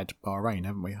only had Bahrain,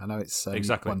 haven't we? I know it's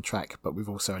exactly one track, but we've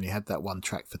also only had that one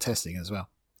track for testing as well.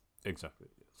 Exactly.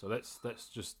 So let's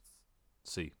just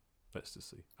see. Let's just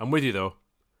see. I'm with you though.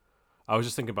 I was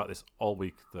just thinking about this all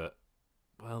week that,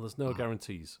 well, there's no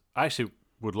guarantees. I actually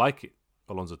would like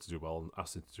Alonso to do well and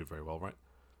Aston to do very well, right?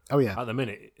 Oh yeah. At the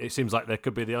minute, it seems like they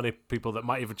could be the only people that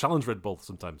might even challenge Red Bull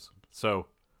sometimes. So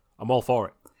I'm all for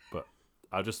it. But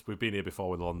we've been here before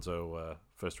with Alonso,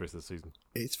 first race of the season.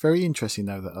 It's very interesting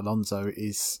though that Alonso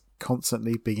is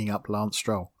constantly bigging up Lance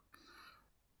Stroll.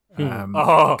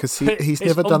 Because he's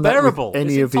never done that with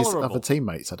any of his other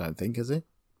teammates, I don't think, has he?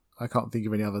 I can't think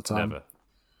of any other time. Never.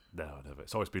 No, never.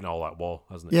 It's always been all that war,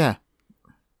 hasn't it? Yeah.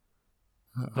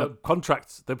 The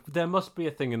contracts, there must be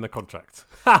a thing in the contract.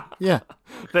 Yeah.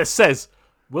 That says,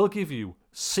 we'll give you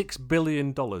 $6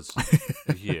 billion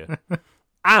a year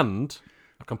and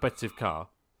a competitive car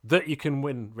that you can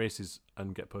win races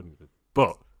and get podiums with.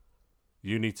 But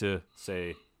you need to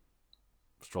say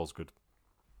Stroll's good.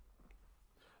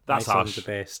 That's my harsh. son's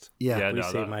the best. Yeah, we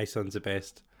say my son's the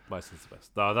best. My son's the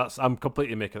best. No, I'm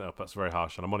completely making it up. That's very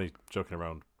harsh, and I'm only joking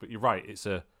around. But you're right. It's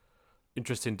a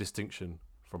interesting distinction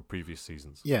from previous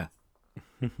seasons. Yeah.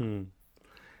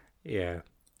 Yeah.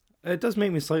 It does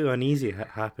make me slightly uneasy,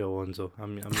 happy Alonso.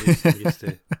 I'm used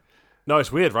to. No,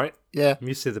 it's weird, right? Yeah. I'm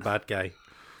used to the bad guy.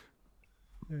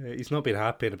 He's not been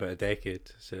happy in about a decade,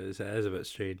 so it is a bit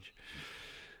strange.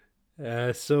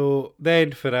 So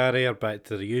then Ferrari are back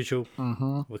to the usual.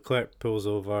 Mm-hmm. Leclerc pulls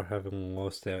over, having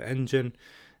lost their engine.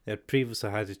 They had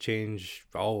previously had to change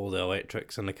all the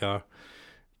electrics in the car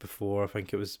before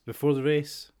the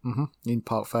race. Mm-hmm. In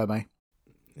Parc Ferme.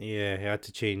 Yeah, he had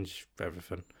to change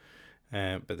everything.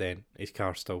 But then his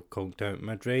car still conked out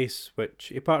mid-race, which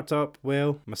he parked up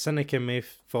well. My cynic in me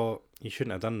thought he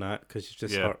shouldn't have done that because he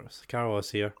just hurt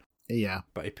Carlos here. Yeah.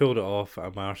 But he pulled it off at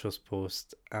a marshal's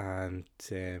post, and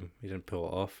he didn't pull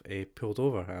it off. He pulled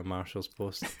over at a marshal's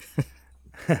post.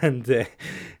 And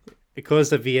it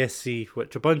caused a VSC,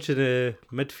 which a bunch of the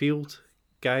midfield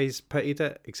guys pitied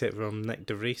it, except for Nick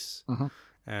De Vries. Mm-hmm.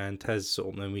 And his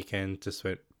opening weekend just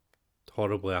went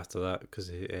horribly after that because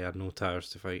he had no tyres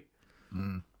to fight.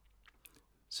 Mm.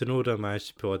 Tsunoda managed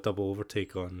to pull a double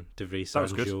overtake on De Vries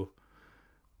and good. Joe,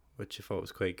 which I thought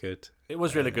was quite good. It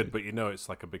was really good, but it's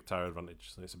like a big tyre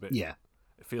advantage. So it's a bit. Yeah.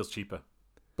 It feels cheaper,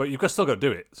 but you've still got to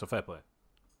do it. So fair play.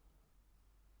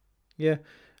 Yeah,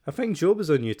 I think Joe was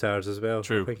on new tires as well.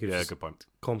 True. I think he was Good point.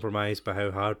 compromised by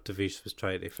how hard De Vries was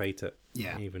trying to fight it.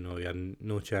 Yeah. Even though he had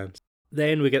no chance.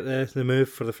 Then we get the move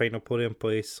for the final podium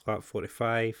place, lap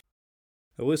 45.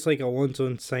 It looks like Alonso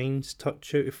and Sainz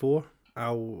touch out of 4.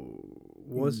 I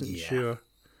wasn't sure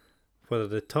whether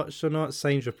they touched or not.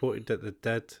 Sainz reported that they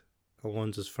did.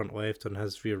 Alonso's front left on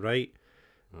his rear right.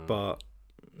 But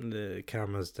the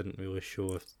cameras didn't really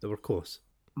show if they were close.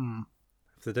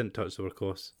 If they didn't touch, they were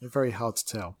close. They're very hard to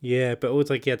tell. Yeah, but it looked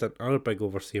like he had another big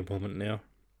oversteer moment there.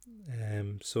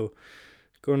 So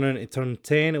going into turn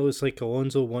 10, it looks like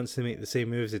Alonso wants to make the same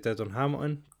moves he did on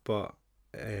Hamilton, but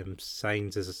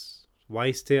Sainz is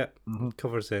wise to it,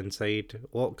 covers the inside,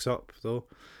 locks up though,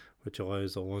 which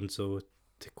allows Alonso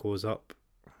to close up,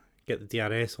 get the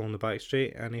DRS on the back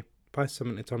straight, and he passes him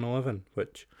into turn 11,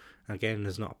 which again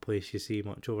is not a place you see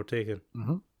much overtaking.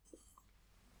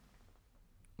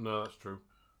 No, that's true.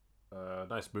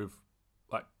 Nice move.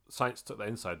 Like, Sainz took the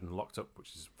inside and locked up,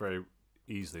 which is very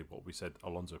easily what we said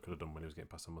Alonso could have done when he was getting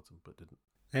past Hamilton, but didn't.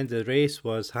 End of the race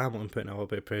was Hamilton putting a little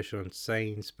bit of pressure on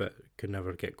Sainz, but could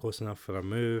never get close enough for a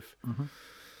move.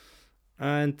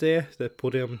 And the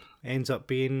podium ends up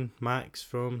being Max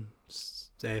from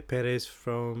Perez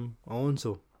from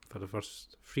Alonso for the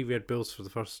first 3 Red Bulls for the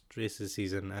first race of the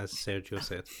season, as Sergio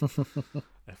said.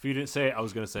 If you didn't say it, I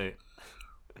was going to say it.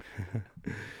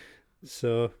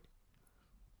 So,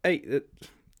 the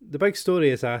big story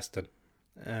is Aston,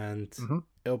 and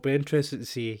it'll be interesting to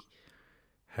see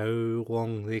how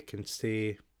long they can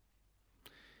stay.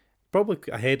 Probably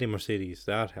ahead in Mercedes.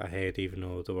 They are ahead, even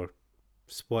though they were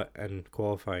split in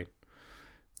qualifying.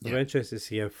 It'll be interesting to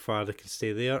see how far they can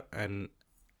stay there, and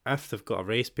if they've got a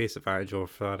race pace advantage over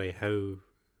Ferrari, how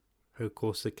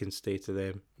close they can stay to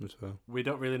them as well. We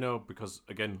don't really know because,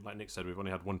 again, like Nick said, we've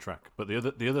only had one track. But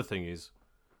the other thing is,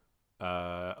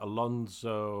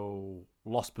 Alonso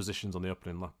lost positions on the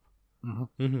opening lap,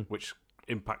 which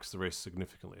impacts the race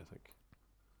significantly, I think.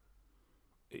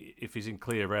 If he's in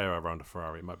clear air around a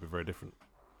Ferrari, it might be very different.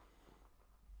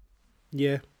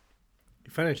 Yeah. He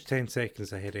finished 10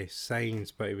 seconds ahead of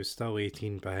Sainz, but he was still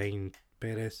 18 behind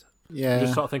Perez. Yeah. I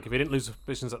just sort of think if he didn't lose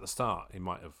positions at the start, he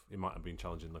might have been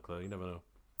challenging Leclerc. You never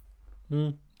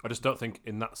know. I just don't think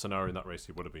in that scenario, in that race,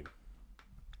 he would have been.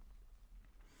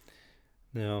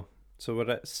 No. So we're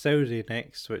at Saudi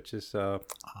next, which is a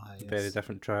very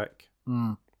different track.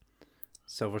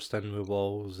 Silverstone with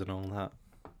walls and all that.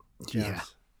 Yeah.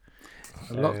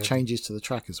 A lot of changes to the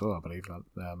track as well, I believe, like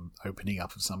opening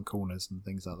up of some corners and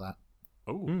things like that.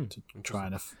 To try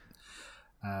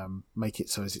and make it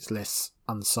so as it's less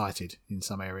unsighted in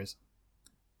some areas.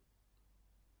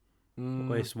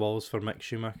 Less walls for Mick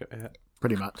Schumacher to hit.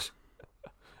 Pretty much.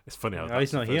 It's funny how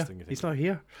he's not here. He's not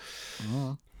here.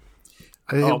 I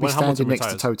think he'll be standing next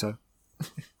to Toto.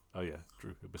 Oh yeah,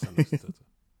 true. He'll be standing next to Toto.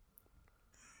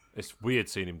 It's weird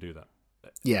seeing him do that.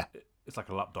 Yeah. It's like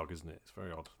a lapdog, isn't it? It's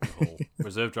very odd. The whole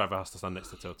reserve driver has to stand next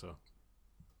to Toto.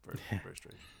 Very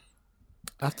strange.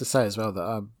 I have to say as well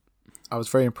that I was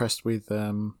very impressed with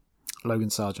Logan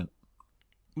Sargent.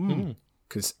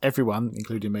 Because everyone,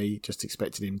 including me, just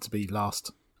expected him to be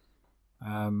last.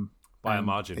 By a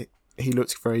margin. He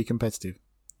looked very competitive.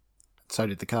 So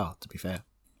did the car, to be fair.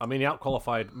 I mean, he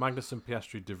outqualified Magnussen,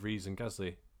 Piastri, De Vries and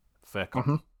Gasly. Fair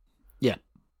cop. Yeah.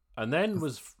 And then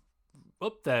was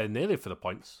up there nearly for the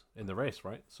points in the race,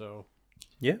 right? So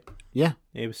Yeah. Yeah.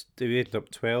 He ended up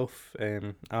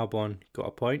 12th. Albon got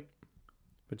a point,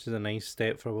 which is a nice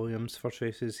step for Williams' first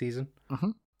race of the season.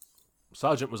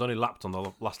 Sargent was only lapped on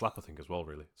the last lap, I think, as well,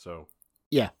 really. So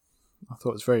yeah, I thought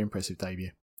it was a very impressive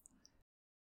debut.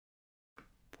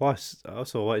 Plus, I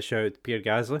also want to shout out Pierre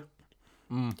Gasly.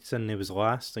 Considering he was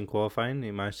last in qualifying,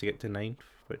 he managed to get to 9th,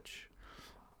 which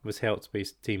was helped by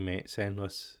his teammates'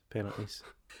 endless penalties.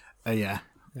 Yeah.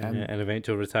 And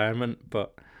eventual retirement,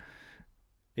 but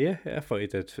yeah, I thought he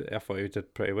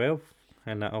did pretty well.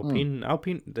 And that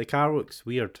Alpine, the car looks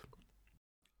weird.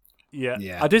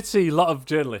 Yeah. I did see a lot of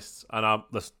journalists, and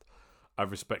I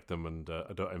respect them, and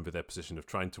I don't envy their position of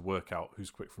trying to work out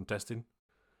who's quick from testing.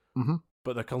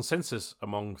 But the consensus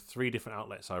among 3 different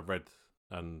outlets I've read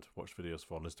and watched videos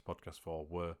for and listened to podcasts for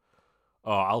were,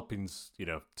 Alpine's,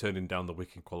 turning down the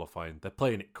wick in qualifying. They're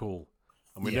playing it cool.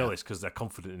 And we know this because they're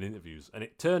confident in interviews. And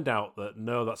it turned out that,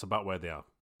 no, that's about where they are.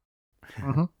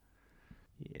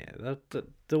 Yeah, the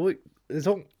look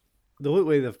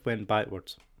like they've went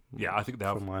backwards. Yeah, I think they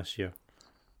have. From last year.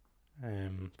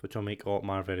 Which will make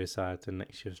Otmar very sad in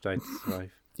next year's Drive to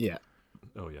Survive. Yeah.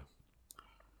 Oh, yeah.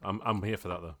 I'm here for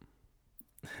that, though.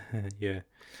 Yeah.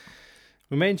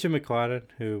 We mentioned McLaren,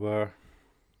 who were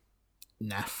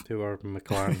naff. who are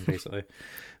McLaren, basically.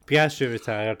 Piastri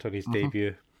retired on his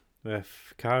debut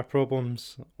with car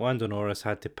problems. Lando Norris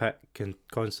had to pit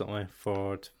constantly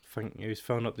for, I think he was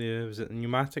filling up was it the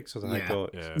pneumatics or the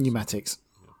hydraulics? Yeah. Pneumatics.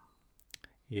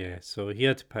 Yeah, so he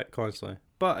had to pit constantly.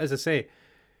 But as I say,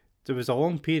 there was a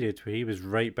long period where he was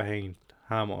right behind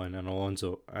Hamilton and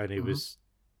Alonso, and he was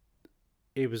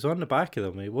on the back of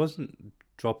them. He wasn't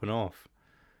dropping off,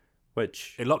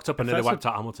 which He locked up and nearly wiped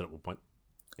out Hamilton at one point.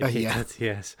 he did,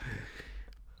 yes.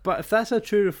 But if that's a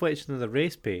true reflection of the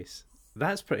race pace,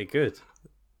 that's pretty good.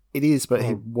 It is, but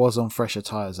he was on fresher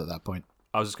tyres at that point.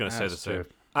 I was just going to say the same. True.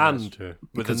 And true.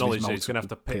 with Because the of knowledge his that he's going to have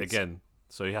to pit pits. again,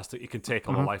 so he can take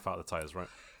all the life out of the tyres, right?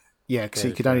 Yeah, because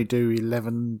he could only do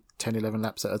 11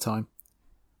 laps at a time.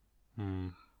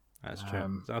 That's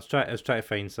true. I was trying to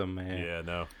find some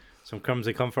crumbs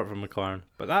of comfort from McLaren,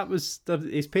 but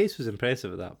his pace was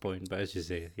impressive at that point. But as you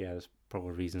say, there's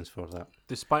probably reasons for that.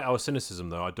 Despite our cynicism,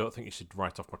 though, I don't think you should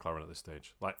write off McLaren at this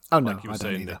stage. Like I you were don't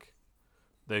saying, either.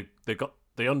 Nick,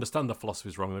 they understand the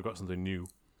philosophy's wrong. They've got something new,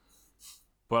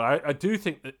 but I do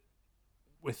think that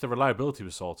with the reliability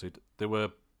was sorted,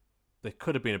 they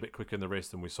could have been a bit quicker in the race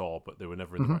than we saw, but they were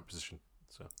never in the right position.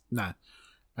 So No.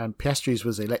 And Piastri's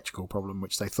was the electrical problem,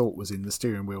 which they thought was in the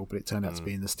steering wheel, but it turned out to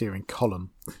be in the steering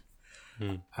column,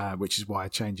 which is why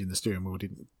changing the steering wheel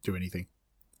didn't do anything.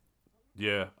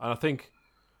 Yeah, and I think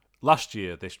last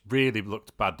year they really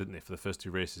looked bad, didn't they, for the first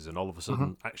two races, and all of a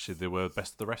sudden, actually, they were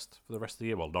best of the rest for the rest of the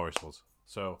year. Well, Norris was.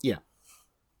 So Yeah.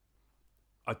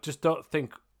 I just don't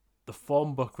think the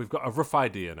form book. We've got a rough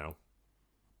idea now.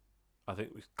 I think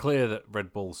it's clear that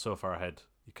Red Bull's so far ahead,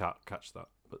 you can't catch that.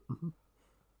 But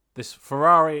this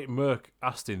Ferrari, Merc,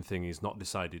 Aston thing is not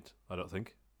decided, I don't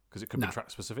think, because it could be track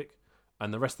specific.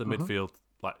 And the rest of the midfield,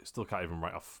 still can't even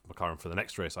write off McLaren for the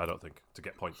next race, I don't think, to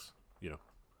get points.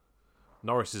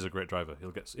 Norris is a great driver.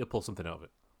 He'll pull something out of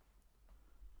it.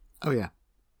 Oh, yeah.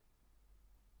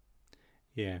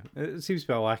 Yeah, it seems to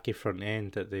be a wacky front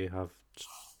end that they have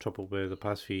trouble with the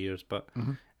past few years. But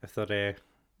if they're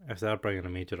bringing a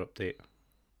major update,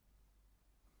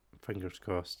 fingers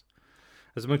crossed.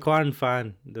 As a McLaren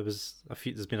fan, there's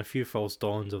been a few false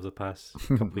dawns over the past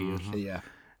couple of years. Yeah.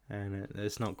 And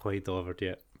it's not quite delivered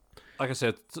yet. Like I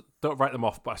said, don't write them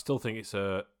off, but I still think it's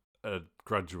a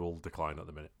gradual decline at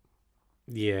the minute.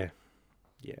 Yeah.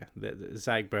 The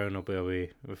Zach Brown will be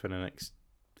away within the next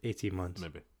 18 months.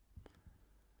 Maybe.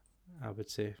 I would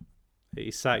say.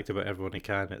 He's sacked about everyone he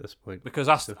can at this point. Because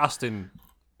Aston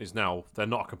is now, they're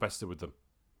not a competitor with them.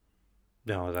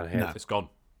 No, they're ahead. It's gone.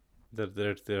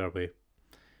 They're away.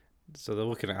 So they're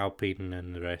looking at Alpine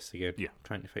and the rest again. Yeah.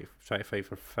 Try to fight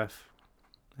for fifth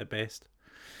at best.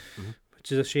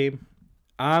 Which is a shame.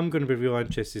 I'm going to be real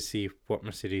interested to see what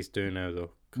Mercedes do now,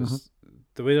 though. Because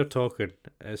the way they're talking,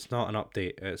 it's not an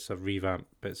update. It's a revamp.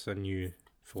 It's a new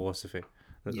philosophy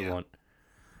that they want.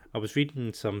 I was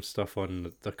reading some stuff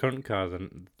on the current car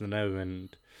now,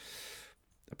 and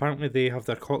apparently they have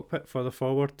their cockpit further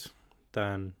forward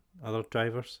than other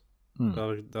drivers,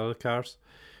 the other cars,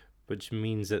 which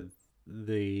means that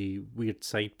the weird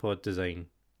side pod design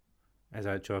is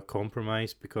actually a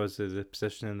compromise because of the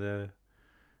position in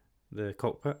the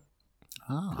cockpit.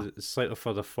 Because it's slightly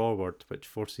further forward, which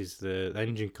forces the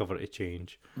engine cover to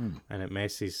change, and it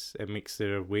makes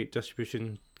their weight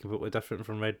distribution completely different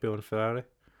from Red Bull and Ferrari.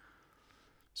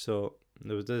 So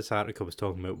this article was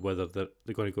talking about whether they're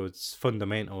going to go as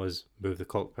fundamental as move the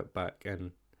cockpit back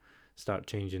and start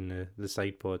changing the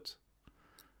side pods,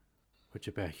 which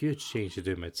would be a huge change to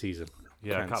do mid-season.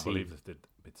 Yeah, I can't believe they did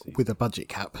mid-season. With a budget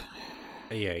cap.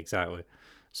 Yeah, exactly.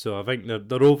 So I think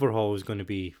their overhaul is going to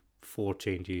be 4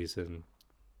 changes and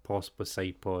possibly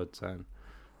side pods and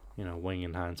wing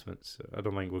enhancements. I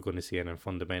don't think we're going to see anything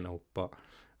fundamental, but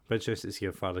I'm interested to see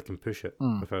how far they can push it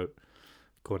without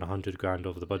going $100,000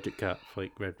 over the budget cap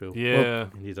like Red Bull. Yeah,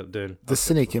 ended up doing. The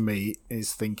cynic in me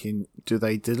is thinking, do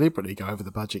they deliberately go over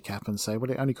the budget cap and say,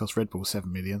 well, it only cost Red Bull $7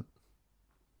 million?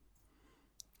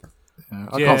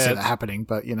 I can't see that happening,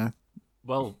 but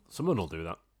Well, someone will do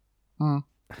that.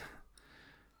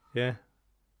 Yeah.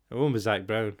 It won't be Zach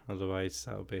Brown, otherwise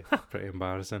that'll be pretty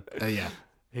embarrassing. Yeah.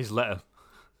 His letter.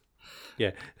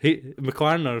 Yeah.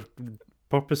 McLaren are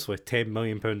purposely £10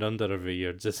 million under every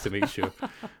year just to make sure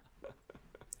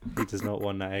he does not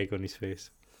want that egg on his face.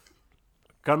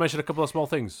 Can I mention a couple of small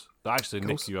things that actually,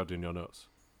 Nick, you had in your notes?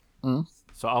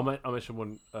 So I'll mention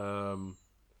one,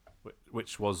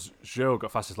 which was Zhou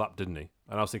got fastest lap, didn't he?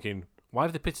 And I was thinking, why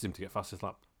have they pitted him to get fastest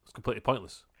lap? It's completely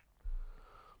pointless.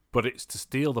 But it's to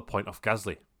steal the point off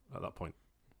Gasly at that point.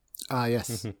 Ah,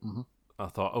 yes. I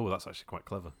thought, oh, that's actually quite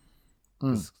clever.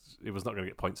 Because he was not going to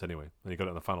get points anyway, and he got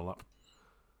it on the final lap.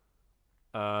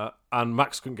 and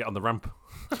Max couldn't get on the ramp.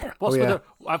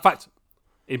 In fact,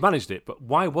 he managed it, but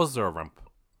why was there a ramp?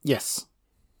 Yes.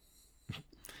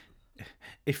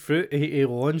 He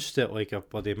launched it like a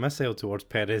bloody missile towards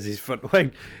Perez's front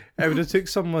wing. It would have took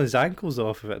someone's ankles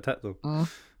off if it hit them.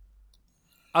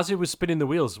 As he was spinning the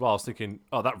wheels as well, I was thinking,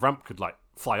 that ramp could like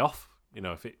fly off,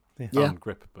 if it found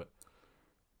grip. But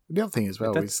the other thing as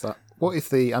well is that what if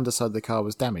the underside of the car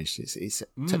was damaged? It's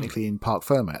technically in park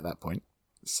firma at that point.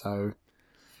 So,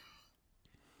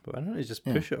 but why don't you just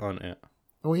push it on it?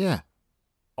 Oh yeah.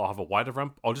 Or have a wider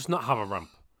ramp, or just not have a ramp.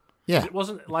 Yeah. It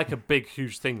wasn't like a big,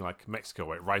 huge thing like Mexico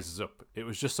where it rises up. It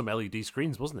was just some LED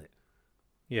screens, wasn't it?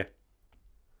 Yeah.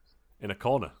 In a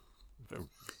corner. Very,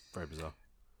 very bizarre.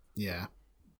 Yeah.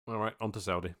 All right, on to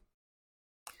Saudi.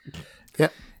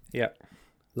 Yep. Yeah.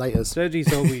 Later.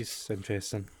 Saudi's always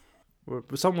interesting.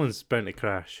 Someone's bound to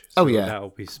crash. So that'll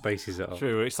be spices it up.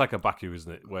 True, it's like a Baku,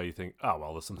 isn't it? Where you think,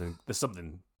 there's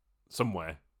something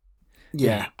somewhere.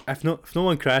 Yeah. If no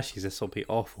one crashes, this will be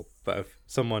awful. But if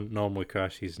someone normally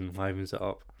crashes and livens it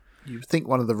up, You would think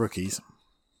one of the rookies,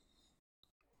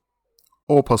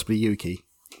 or possibly Yuki.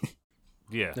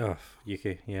 Yeah. Oh,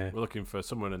 Yuki, yeah. We're looking for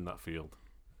someone in that field.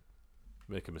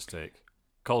 Make a mistake.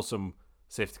 Call some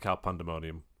safety car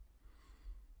pandemonium.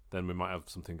 Then we might have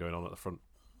something going on at the front.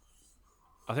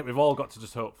 I think we've all got to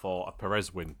just hope for a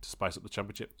Perez win to spice up the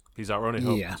championship. He's our only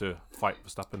hope to fight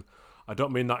Verstappen. I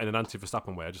don't mean that in an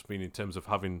anti-Verstappen way. I just mean in terms of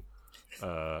having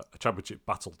a championship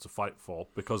battle to fight for.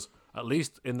 Because at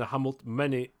least in the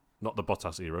Hamilton, not the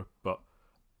Bottas era, but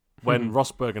when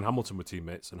Rosberg and Hamilton were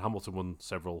teammates and Hamilton won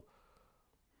several,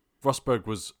 Rosberg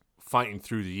was fighting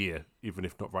through the year, even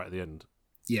if not right at the end.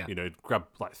 Yeah. He'd grab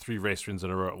like 3 race wins in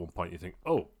a row at one point. You think,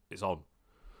 it's on.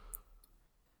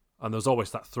 And there's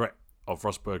always that threat of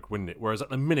Rosberg winning it. Whereas at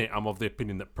the minute, I'm of the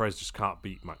opinion that Perez just can't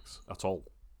beat Max at all.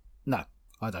 No,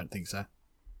 I don't think so.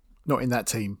 Not in that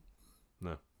team.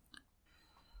 No.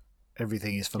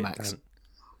 Everything is for Max.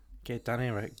 Get Danny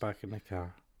Rick back in the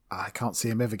car. I can't see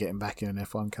him ever getting back in an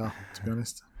F1 car, to be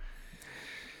honest.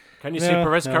 Can you see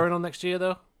Perez carrying on next year,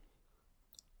 though?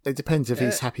 It depends if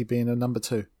he's happy being a number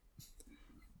 2.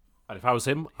 And if I was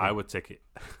him, I would take it.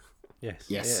 Yes.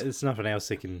 Yes. Yeah, there's nothing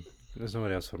else there's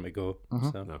nowhere else for him to go.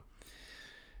 Mm-hmm.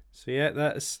 So yeah,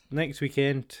 that's next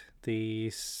weekend, the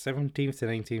 17th to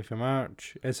 19th of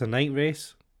March. It's a night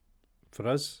race for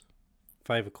us.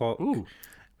 5 o'clock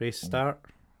race start.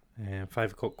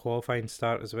 5 o'clock qualifying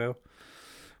start as well.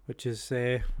 Which is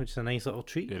a nice little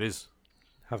treat. It is.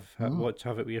 Have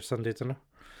it with your Sunday dinner.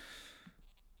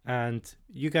 And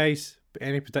you guys,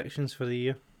 any predictions for the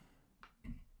year?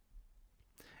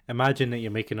 Imagine that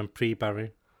you're making them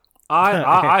pre-Bahrain.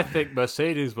 I think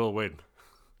Mercedes will win.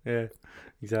 Yeah,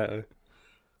 exactly.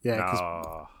 Yeah,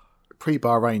 because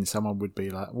pre-Bahrain, someone would be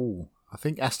like, I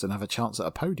think Aston have a chance at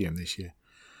a podium this year.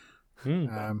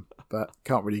 But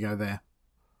can't really go there.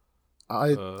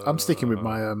 I'm sticking with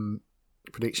my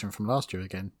prediction from last year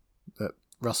again, that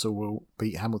Russell will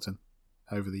beat Hamilton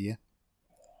over the year.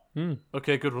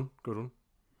 Okay, good one.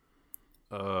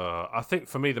 I think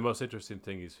for me the most interesting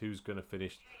thing is who's going to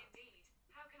finish.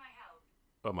 How can I help?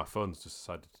 Oh, my phone's just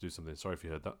decided to do something. Sorry if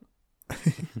you heard that.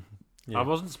 Yeah. I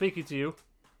wasn't speaking to you.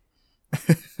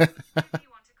 Who do you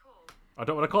want to call? I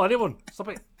don't want to call anyone. Stop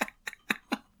it.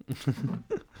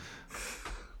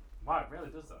 Wow, it really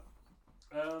does that.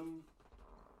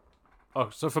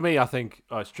 So for me, I think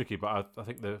it's tricky, but I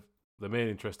think the main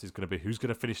interest is going to be who's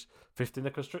going to finish 5th in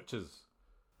the constructors.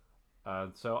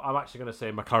 And so I'm actually going to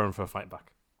say McLaren for a fight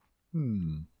back.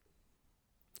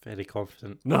 Very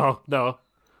confident. No.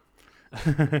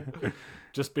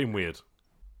 Just being weird.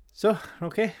 So,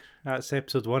 okay, that's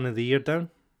episode 1 of the year down.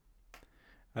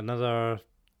 Another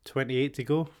 28 to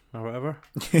go, or whatever.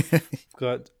 We've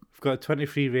got a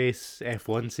 23 race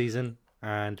F1 season,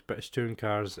 and British Touring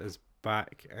Cars is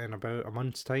back in about a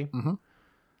month's time. Mm-hmm.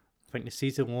 I think the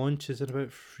season launch is in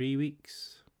about 3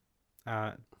 weeks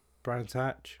at Brands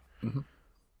Hatch. Mm-hmm.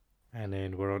 And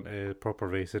then we're on to proper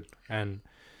racing. And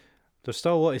there's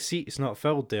still a lot of seats not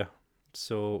filled there.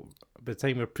 So by the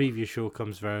time our preview show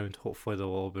comes round, hopefully they'll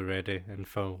all be ready and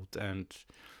filled, and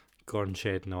Gordon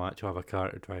Shed and they'll actually have a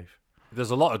car to drive. There's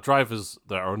a lot of drivers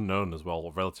that are unknown as well,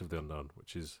 or relatively unknown,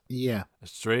 which is a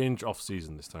strange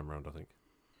off-season this time around, I think.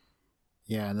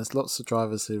 Yeah, and there's lots of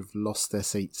drivers who've lost their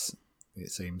seats,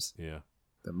 it seems. Yeah.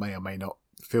 That may or may not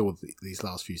fill these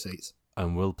last few seats.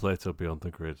 And will Plato be on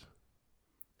the grid?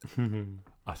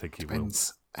 I think he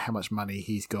Depends how much money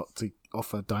he's got to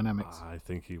offer Dynamics. I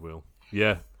think he will.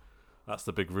 Yeah, that's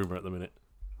the big rumour at the minute.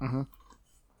 Mm-hmm.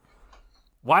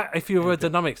 Why, if you were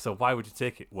Dynamics, though, why would you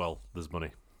take it? Well, there's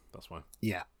money. That's why.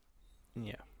 Yeah.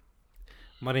 Yeah.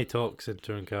 Money talks in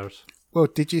touring cars. Well,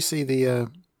 did you see the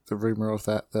rumor of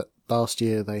that last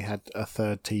year they had a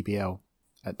third TBL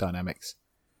at Dynamics,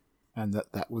 and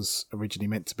that was originally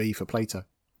meant to be for Plato?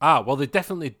 Well, they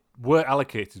definitely were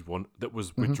allocated one that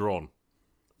was Mm-hmm. withdrawn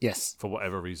Yes. for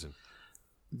whatever reason.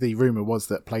 The rumor was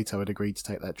that Plato had agreed to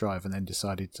take that drive and then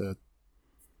decided to.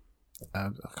 I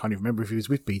can't even remember if he was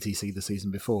with BTC the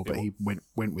season before, but he went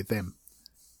with them.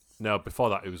 No, before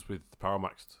that it was with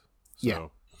Powermax. So, Yeah.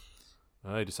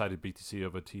 I decided BTC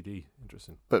over TD.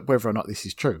 Interesting. But whether or not this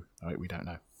is true, we don't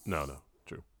know. No,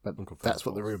 true. But Unconfirmed that's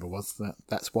what the false. rumor was.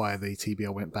 That's why the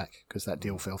TBL went back, because that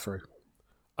deal fell through.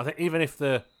 I think even if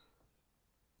there's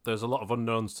a lot of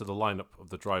unknowns to the lineup of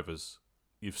the drivers,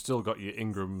 you've still got your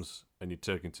Ingrams and your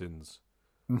Turkingtons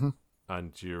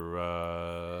and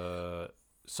your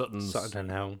Suttons Sutton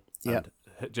and Helm. Yeah.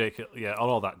 and Jake,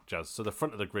 all that jazz. So the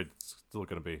front of the grid's still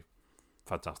going to be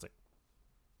fantastic.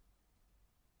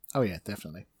 Oh yeah,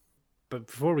 definitely. But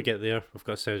before we get there, we've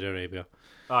got Saudi Arabia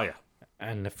Oh yeah,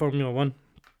 and the Formula One.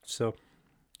 So,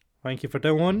 thank you for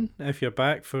downloading. If you're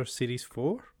back for Series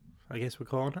 4, I guess we're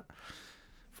calling it.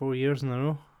 4 years in a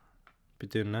row. Be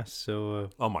doing this, so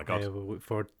oh my god, we'll look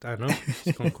forward. I know,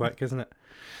 it's gone quick, isn't it?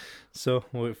 So,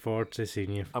 we'll look forward to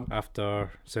seeing you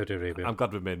after Saudi Arabia. I'm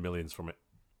glad we've made millions from it.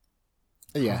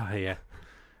 Yeah. Oh,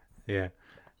 yeah.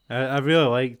 I really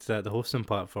liked that the hosting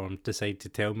platform decided to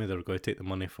tell me they were going to take the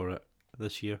money for it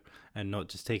this year and not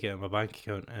just take it out of my bank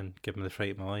account and give me the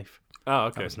fright of my life. Oh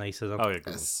That okay. was nice of them. Oh yeah,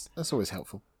 good. That's always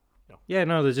helpful. Yeah,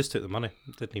 no, they just took the money.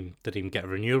 Didn't even get a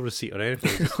renewal receipt or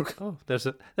anything. Just,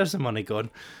 there's the money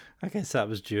gone. I guess that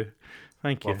was due.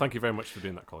 Thank you. Well, thank you very much for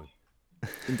doing that, Colin.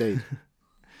 Indeed.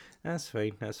 That's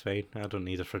fine. I don't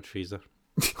need a fridge freezer.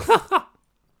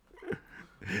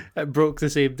 It broke the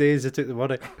same day as I took the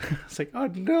money. It's like, oh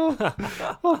no,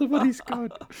 all the money's gone.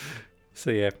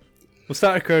 So yeah, we'll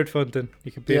start a crowdfunding.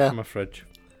 You can pay for my fridge.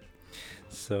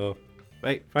 So,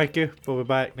 right, thank you. We'll be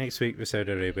back next week with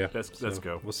Saudi Arabia. Let's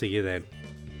go. We'll see you then.